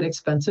stupid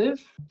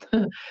expensive.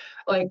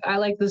 Like I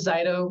like the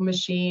Zyto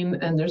machine,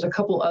 and there's a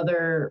couple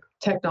other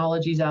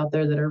technologies out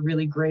there that are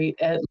really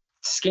great at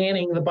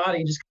scanning the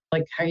body, just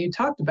like how you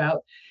talked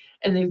about.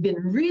 And they've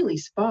been really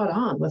spot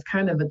on with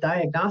kind of a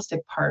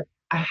diagnostic part.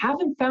 I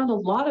haven't found a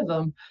lot of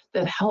them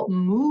that help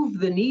move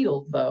the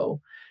needle, though.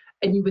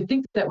 And you would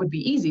think that would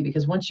be easy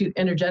because once you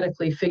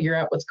energetically figure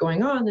out what's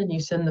going on, then you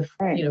send the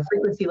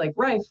frequency like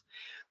Rife.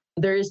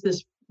 There is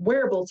this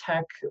wearable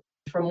tech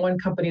from one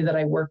company that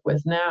I work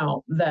with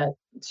now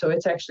so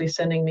it's actually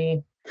sending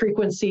me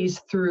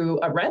frequencies through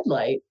a red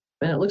light,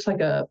 and it looks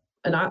like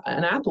an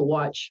Apple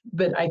Watch,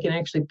 but I can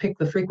actually pick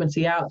the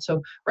frequency out.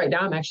 So right now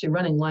I'm actually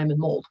running Lyme and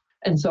mold.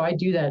 And so I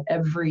do that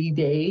every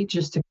day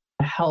just to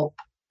help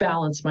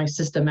balance my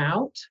system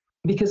out.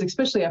 Because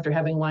especially after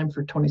having Lyme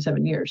for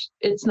 27 years,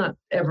 it's not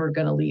ever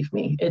going to leave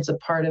me. It's a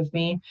part of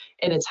me,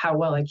 and it's how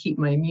well I keep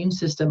my immune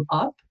system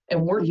up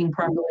and working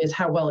properly is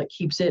how well it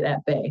keeps it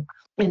at bay.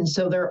 And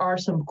so there are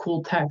some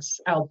cool techs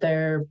out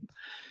there.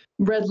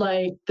 Red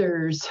light,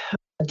 there's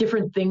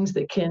different things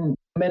that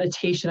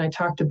meditation I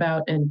talked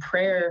about and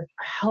prayer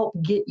help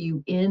get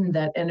you in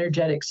that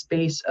energetic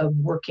space of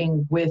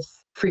working with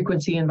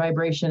frequency and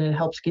vibration. It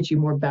helps get you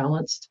more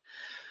balanced.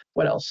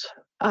 What else?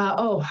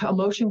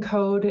 Emotion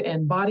code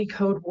and body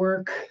code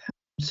work.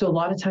 So a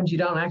lot of times you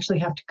don't actually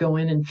have to go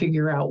in and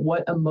figure out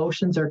what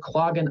emotions are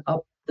clogging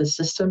up the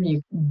system.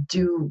 You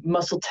do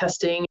muscle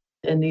testing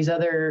and these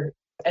other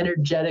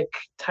energetic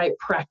type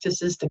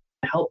practices to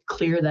help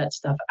clear that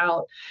stuff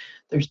out.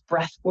 There's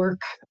breath work.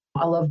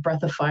 I love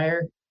breath of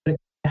fire to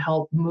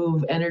help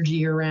move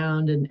energy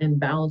around and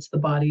balance the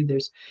body.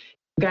 There's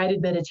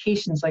guided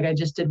meditations. Like I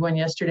just did one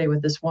yesterday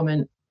with this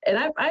woman. And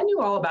I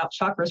knew all about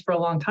chakras for a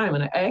long time,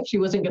 and I actually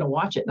wasn't going to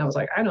watch it. And I was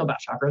like, I know about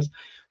chakras.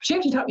 She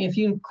actually taught me a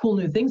few cool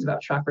new things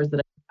about chakras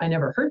that I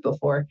never heard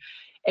before.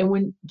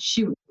 And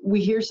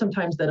we hear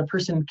sometimes that a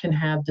person can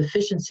have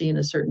deficiency in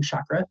a certain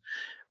chakra,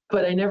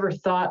 but I never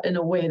thought in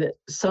a way that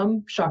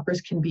some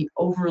chakras can be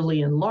overly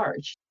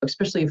enlarged,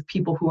 especially if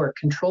people who are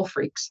control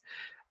freaks.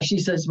 She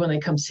says when they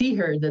come see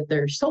her that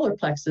their solar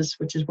plexus,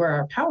 which is where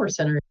our power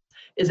center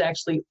is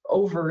actually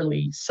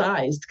overly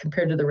sized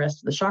compared to the rest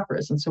of the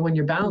chakras. And so when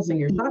you're balancing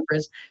your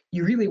chakras,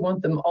 you really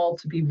want them all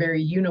to be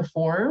very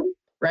uniform,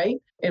 right?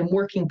 And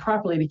working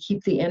properly to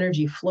keep the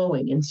energy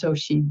flowing. And so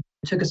she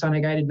took us on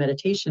a guided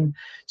meditation,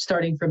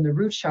 starting from the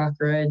root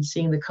chakra and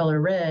seeing the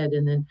color red,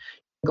 and then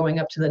going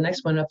up to the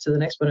next one, up to the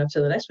next one, up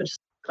to the next one, just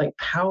like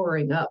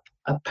powering up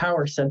a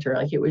power center.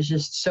 Like it was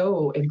just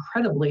so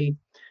incredibly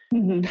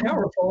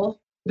powerful,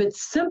 but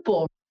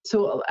simple.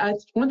 So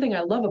one thing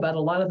I love about a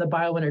lot of the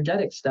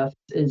bioenergetic stuff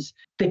is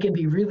they can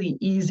be really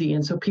easy.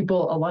 And so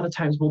people a lot of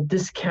times will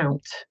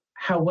discount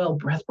how well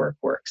breath work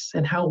works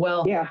and how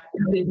well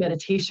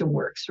meditation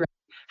works, right?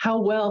 How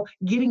well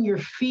getting your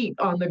feet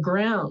on the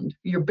ground,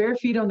 your bare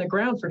feet on the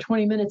ground for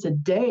 20 minutes a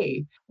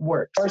day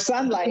works. Or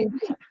sunlight.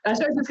 That's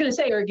what I was going to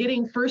say, or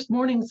getting first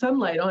morning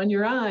sunlight on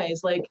your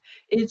eyes. Like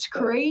it's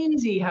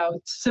crazy how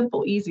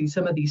simple, easy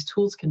some of these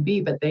tools can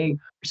be, but they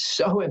are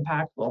so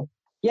impactful.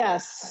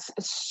 Yes,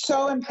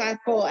 so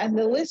impactful. And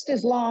the list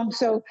is long.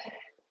 So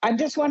I'm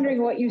just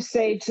wondering what you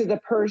say to the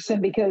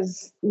person,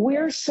 because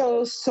we're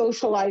so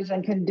socialized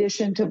and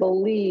conditioned to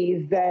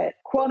believe that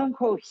quote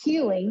unquote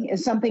healing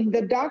is something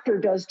the doctor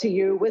does to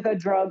you with a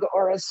drug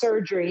or a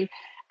surgery.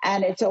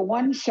 And it's a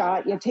one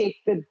shot. You take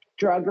the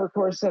drug or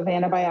course of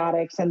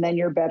antibiotics and then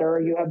you're better,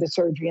 or you have the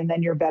surgery and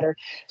then you're better.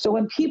 So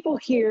when people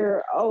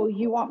hear, oh,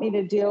 you want me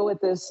to deal with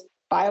this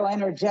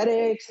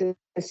bioenergetics,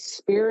 the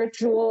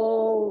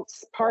spiritual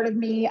part of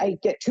me, I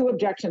get two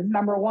objections.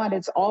 Number one,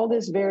 it's all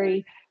this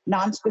very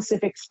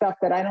non-specific stuff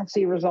that I don't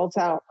see results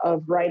out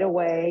of right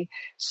away.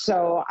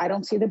 So I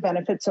don't see the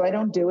benefits, so I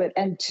don't do it.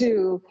 And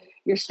two,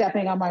 you're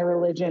stepping on my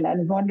religion.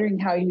 And wondering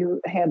how you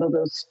handle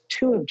those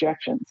two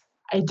objections.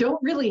 I don't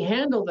really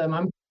handle them.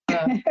 I'm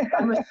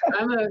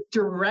I'm a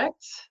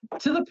direct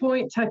to the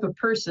point type of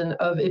person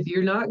of, if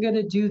you're not going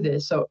to do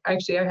this. So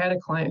actually I had a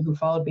client who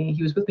followed me.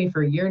 He was with me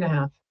for a year and a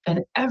half.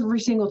 And every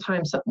single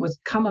time something was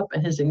come up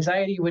and his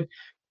anxiety would,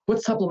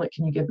 what supplement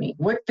can you give me?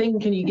 What thing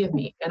can you give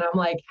me? And I'm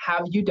like,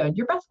 have you done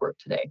your breath work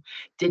today?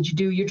 Did you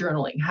do your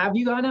journaling? Have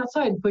you gone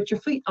outside and put your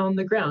feet on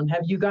the ground?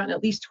 Have you gotten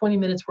at least 20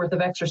 minutes worth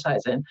of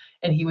exercise in?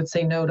 And he would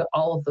say no to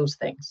all of those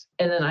things.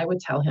 And then I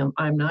would tell him,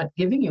 I'm not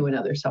giving you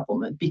another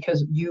supplement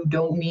because you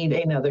don't need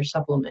another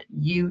supplement.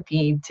 You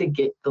need to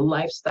get the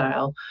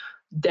lifestyle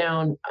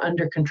down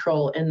under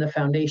control in the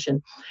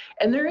foundation.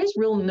 And there is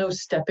real no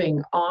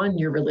stepping on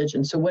your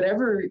religion. So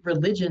whatever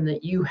religion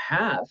that you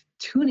have,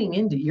 tuning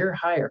into your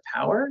higher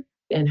power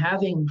and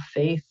having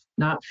faith,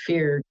 not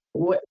fear,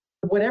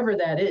 whatever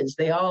that is,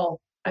 they all,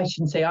 I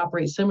shouldn't say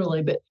operate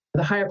similarly, but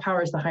the higher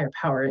power is the higher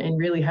power. And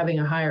really having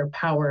a higher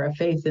power, a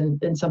faith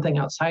in something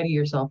outside of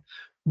yourself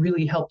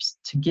really helps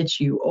to get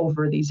you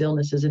over these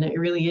illnesses. And it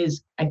really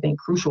is, I think,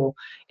 crucial.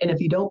 And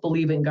if you don't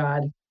believe in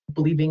God,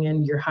 believing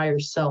in your higher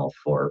self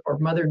or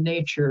Mother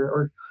Nature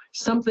or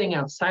something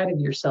outside of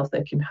yourself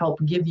that can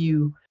help give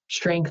you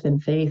strength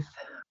and faith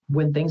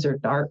when things are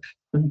dark,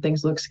 when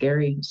things look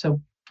scary. So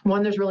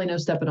one, there's really no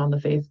stepping on the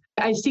faith.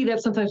 I see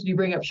that sometimes when you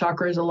bring up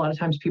chakras, a lot of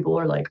times people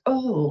are like,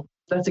 oh,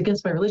 that's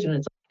against my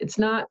religion. It's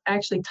not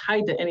actually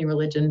tied to any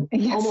religion.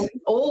 Yes. Almost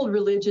old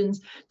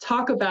religions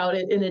talk about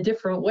it in a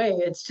different way.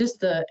 It's just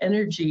the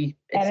energy.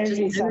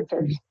 Energy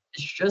centers.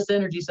 It's just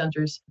energy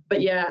centers.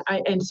 But yeah,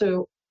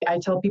 I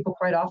tell people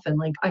quite often,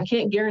 like, I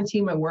can't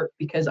guarantee my work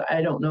because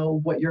I don't know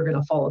what you're going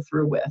to follow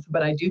through with.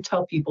 But I do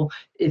tell people,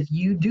 if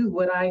you do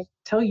what I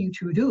tell you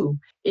to do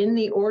in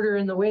the order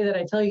and the way that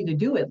I tell you to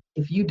do it,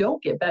 if you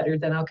don't get better,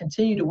 then I'll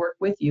continue to work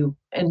with you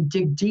and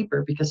dig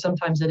deeper, because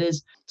sometimes it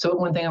is. So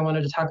one thing I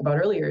wanted to talk about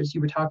earlier is you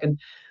were talking,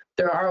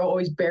 there are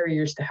always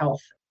barriers to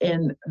health.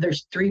 And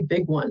there's 3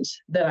 big ones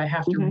that I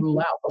have to rule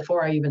out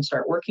before I even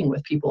start working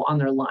with people on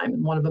their Lyme.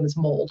 And one of them is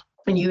mold.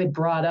 And you had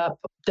brought up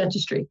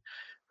dentistry.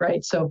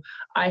 Right. So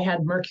I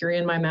had mercury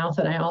in my mouth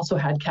and I also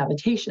had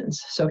cavitations.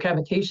 So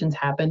cavitations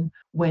happen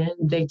when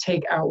they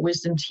take out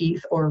wisdom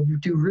teeth or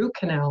do root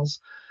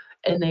canals,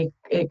 and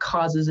it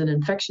causes an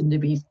infection to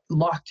be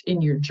locked in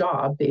your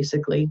jaw,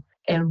 basically.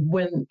 And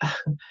when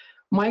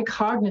my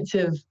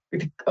cognitive,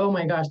 oh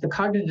my gosh, the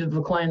cognitive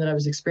decline that I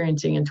was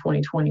experiencing in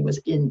 2020 was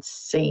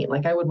insane.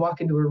 Like I would walk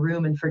into a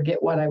room and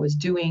forget what I was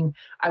doing.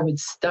 I would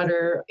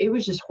stutter. It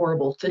was just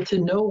horrible to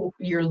know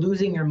you're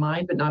losing your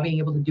mind, but not being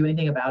able to do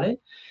anything about it.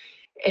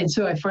 And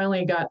so I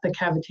finally got the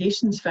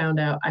cavitations found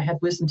out. I had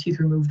wisdom teeth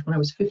removed when I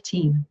was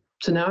 15.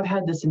 So now I've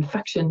had this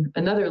infection,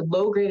 another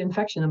low-grade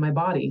infection in my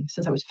body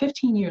since I was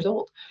 15 years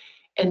old.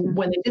 And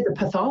when they did the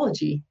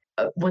pathology,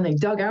 when they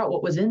dug out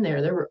what was in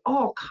there, there were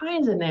all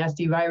kinds of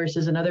nasty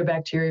viruses and other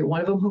bacteria,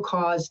 one of them who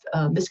caused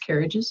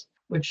miscarriages,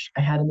 which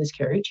I had a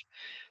miscarriage.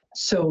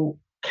 So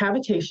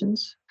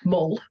cavitations,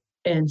 mold,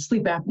 and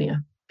sleep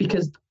apnea,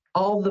 because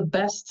all the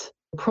best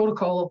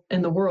protocol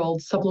in the world,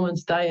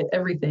 supplements, diet,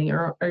 everything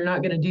are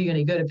not going to do you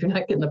any good if you're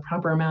not getting the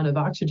proper amount of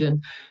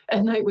oxygen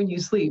at night when you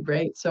sleep,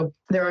 right? So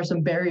there are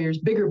some barriers,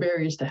 bigger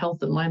barriers to health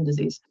than Lyme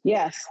disease.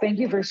 Yes, thank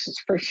you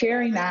for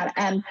sharing that.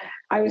 And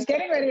I was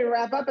getting ready to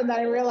wrap up, and then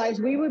I realized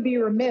we would be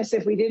remiss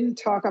if we didn't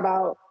talk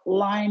about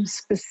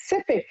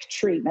Lyme-specific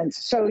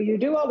treatments. So you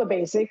do all the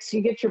basics,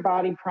 you get your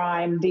body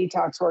primed,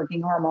 detox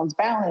working, hormones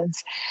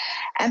balanced,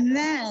 and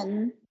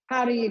then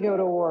how do you go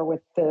to war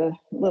with the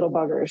little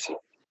buggers?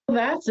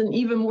 That's an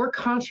even more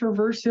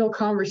controversial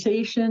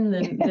conversation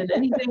than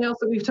anything else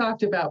that we've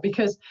talked about,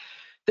 because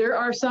there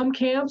are some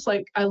camps,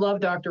 like I love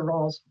Dr.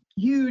 Rawls,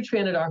 huge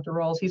fan of Dr.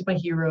 Rawls. He's my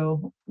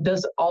hero,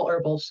 does all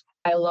herbals.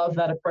 I love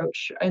that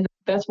approach. And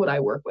that's what I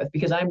work with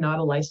because I'm not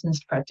a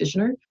licensed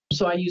practitioner.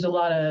 So I use a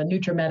lot of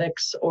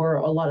nutrimetics or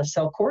a lot of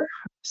Cellcore.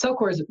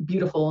 Cellcore is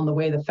beautiful in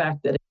the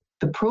fact that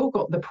the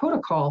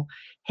protocol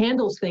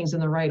handles things in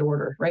the right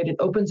order, right? It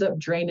opens up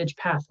drainage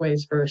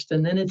pathways first,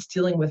 and then it's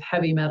dealing with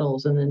heavy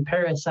metals and then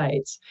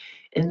parasites.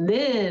 And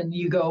then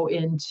you go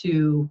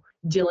into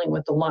dealing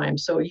with the Lyme.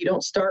 So you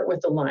don't start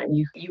with the Lyme.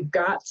 You've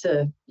got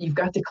to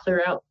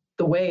clear out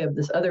the way of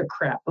this other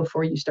crap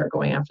before you start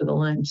going after the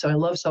Lyme. So I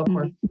love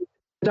Cellcore.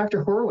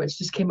 Dr. Horowitz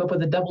just came up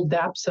with a double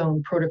DAP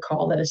zone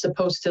protocol that is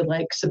supposed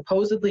to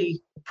supposedly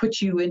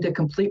put you into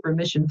complete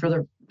remission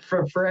for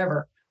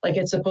forever. Like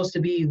it's supposed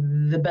to be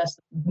the best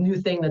new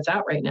thing that's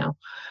out right now.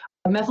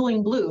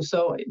 Methylene blue.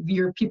 So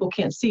your people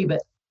can't see,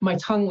 but my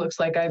tongue looks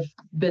like I've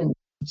been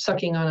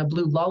sucking on a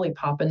blue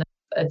lollipop, and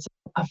it's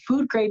a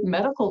food grade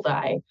medical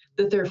dye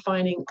that they're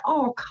finding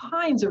all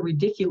kinds of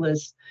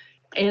ridiculous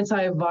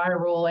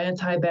antiviral,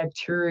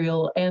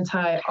 antibacterial,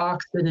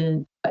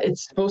 antioxidant.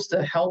 It's supposed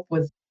to help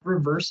with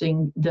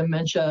reversing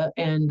dementia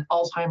and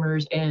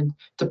Alzheimer's and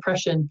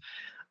depression.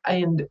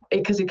 And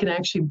because it can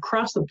actually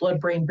cross the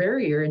blood-brain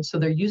barrier. And so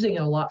they're using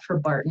it a lot for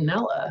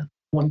Bartonella,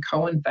 one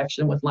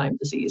co-infection with Lyme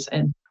disease.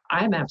 And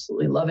I'm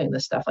absolutely loving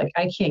this stuff. Like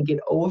I can't get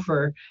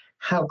over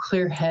how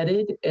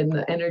clear-headed and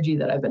the energy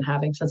that I've been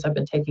having since I've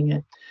been taking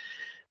it.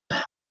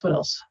 What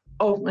else?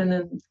 Oh, and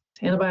then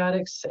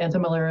antibiotics,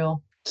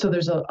 antimalarial. So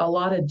there's a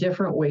lot of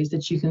different ways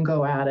that you can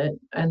go at it.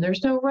 And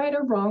there's no right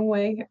or wrong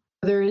way.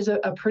 There is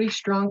a pretty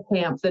strong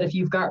camp that if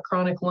you've got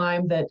chronic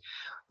Lyme, that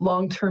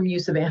long-term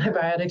use of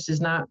antibiotics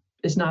is not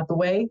the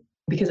way,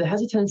 because it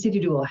has a tendency to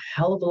do a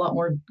hell of a lot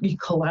more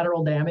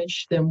collateral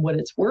damage than what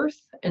it's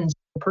worth. And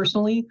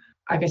personally,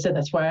 like I said,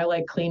 that's why I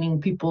like cleaning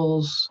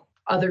people's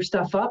other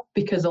stuff up,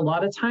 because a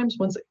lot of times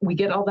once we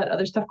get all that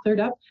other stuff cleared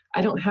up,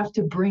 I don't have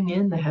to bring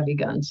in the heavy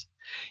guns.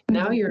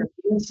 Now your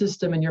immune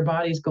system and your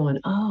body's going,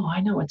 oh, I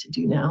know what to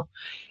do now.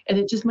 And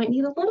it just might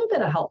need a little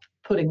bit of help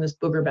putting this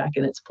booger back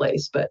in its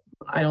place, but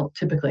I don't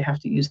typically have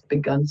to use the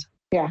big guns.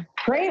 Yeah,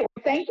 great.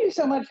 Thank you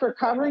so much for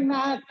covering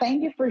that.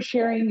 Thank you for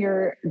sharing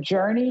your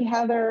journey,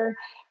 Heather.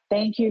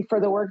 Thank you for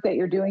the work that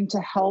you're doing to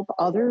help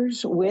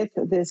others with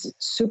this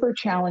super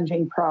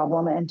challenging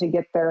problem and to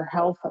get their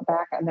health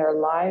back and their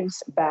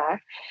lives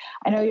back.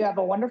 I know you have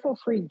a wonderful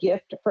free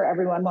gift for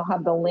everyone. We'll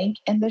have the link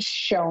in the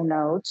show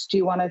notes. Do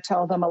you want to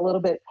tell them a little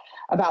bit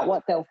about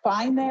what they'll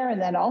find there,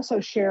 and then also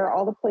share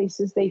all the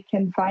places they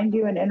can find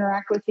you and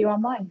interact with you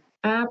online?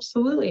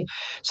 Absolutely.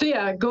 So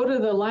yeah, go to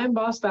the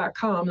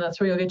lymeboss.com.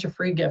 That's where you'll get your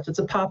free gift. It's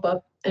a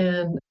pop-up,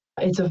 and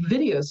it's a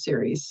video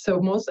series.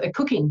 So a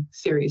cooking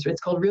series.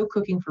 It's called Real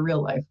Cooking for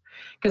Real Life.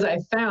 Because I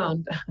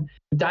found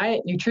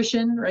diet,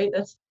 nutrition, right?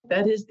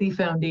 That is the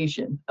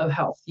foundation of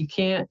health. You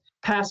can't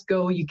pass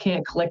go. You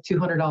can't collect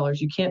 $200.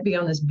 You can't be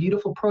on this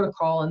beautiful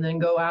protocol and then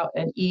go out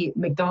and eat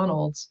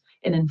McDonald's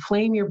and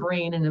inflame your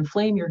brain and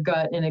inflame your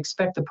gut and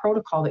expect the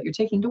protocol that you're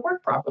taking to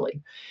work properly.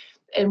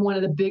 And one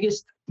of the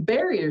biggest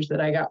barriers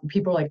that I got,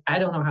 people are like, I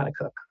don't know how to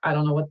cook. I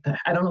don't know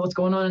what's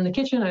going on in the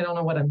kitchen. I don't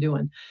know what I'm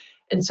doing.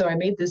 And so I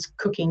made this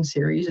cooking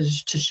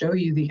series to show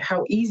you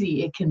how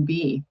easy it can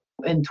be.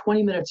 In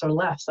 20 minutes or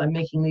less, I'm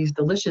making these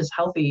delicious,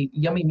 healthy,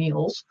 yummy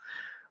meals,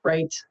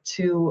 right?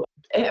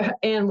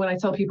 And when I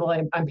tell people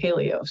I'm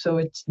paleo, so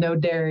it's no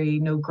dairy,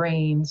 no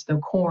grains, no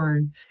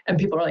corn. And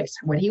people are like,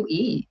 what do you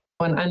eat?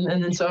 And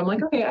then so I'm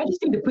like, okay, I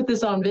just need to put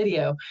this on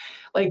video.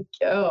 Like,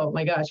 oh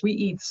my gosh, we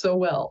eat so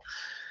well.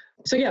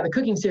 So yeah, the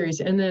cooking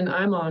series. And then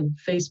I'm on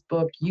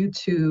Facebook,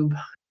 YouTube,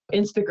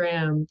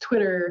 Instagram,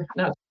 Twitter.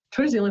 Now,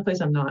 Twitter's the only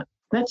place I'm not.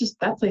 That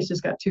place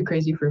just got too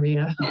crazy for me.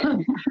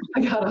 I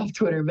got off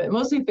Twitter, but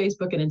mostly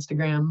Facebook and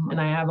Instagram. And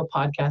I have a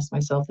podcast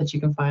myself that you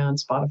can find on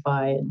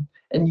Spotify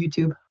and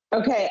YouTube.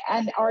 Okay.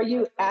 And are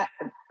you at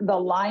the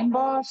Lyme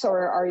Boss,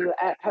 or are you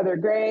at Heather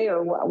Gray,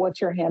 or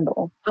what's your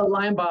handle? The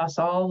Lyme Boss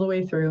all the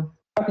way through.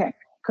 Okay,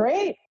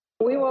 great.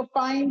 We will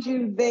find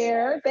you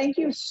there. Thank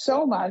you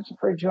so much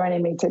for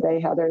joining me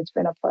today, Heather. It's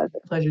been a pleasure.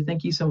 Pleasure.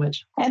 Thank you so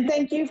much. And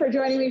thank you for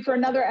joining me for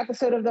another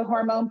episode of The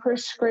Hormone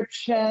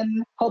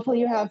Prescription. Hopefully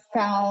you have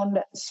found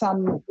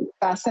some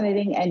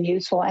fascinating and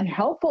useful and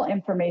helpful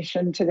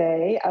information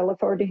today. I look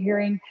forward to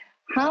hearing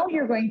how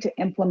you're going to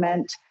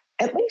implement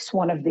at least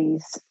one of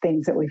these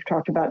things that we've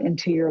talked about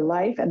into your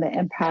life, and the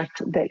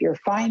impact that you're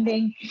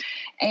finding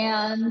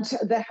and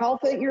the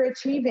health that you're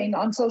achieving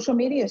on social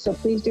media. So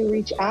please do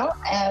reach out,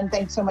 and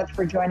thanks so much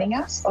for joining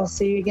us. I'll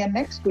see you again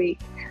next week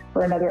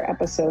for another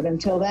episode.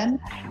 Until then,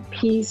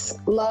 peace,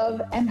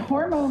 love, and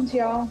hormones,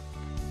 y'all.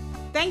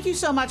 Thank you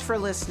so much for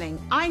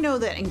listening. I know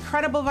that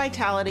incredible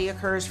vitality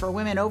occurs for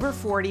women over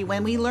 40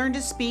 when we learn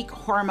to speak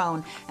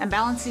hormone and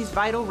balance these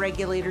vital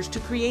regulators to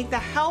create the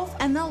health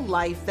and the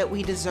life that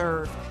we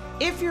deserve.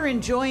 If you're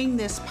enjoying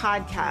this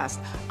podcast,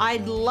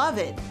 I'd love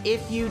it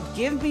if you'd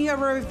give me a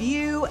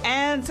review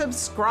and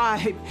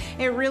subscribe.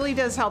 It really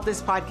does help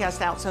this podcast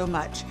out so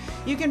much.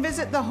 You can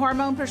visit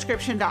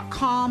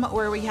thehormoneprescription.com,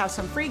 where we have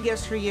some free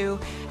gifts for you,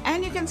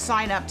 and you can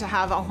sign up to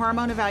have a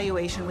hormone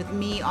evaluation with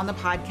me on the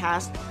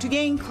podcast to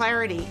gain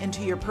clarity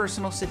into your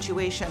personal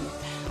situation.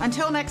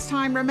 Until next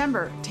time,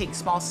 remember, take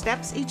small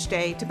steps each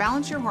day to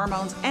balance your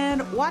hormones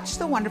and watch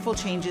the wonderful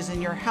changes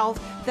in your health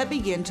that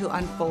begin to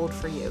unfold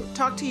for you.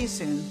 Talk to you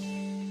soon.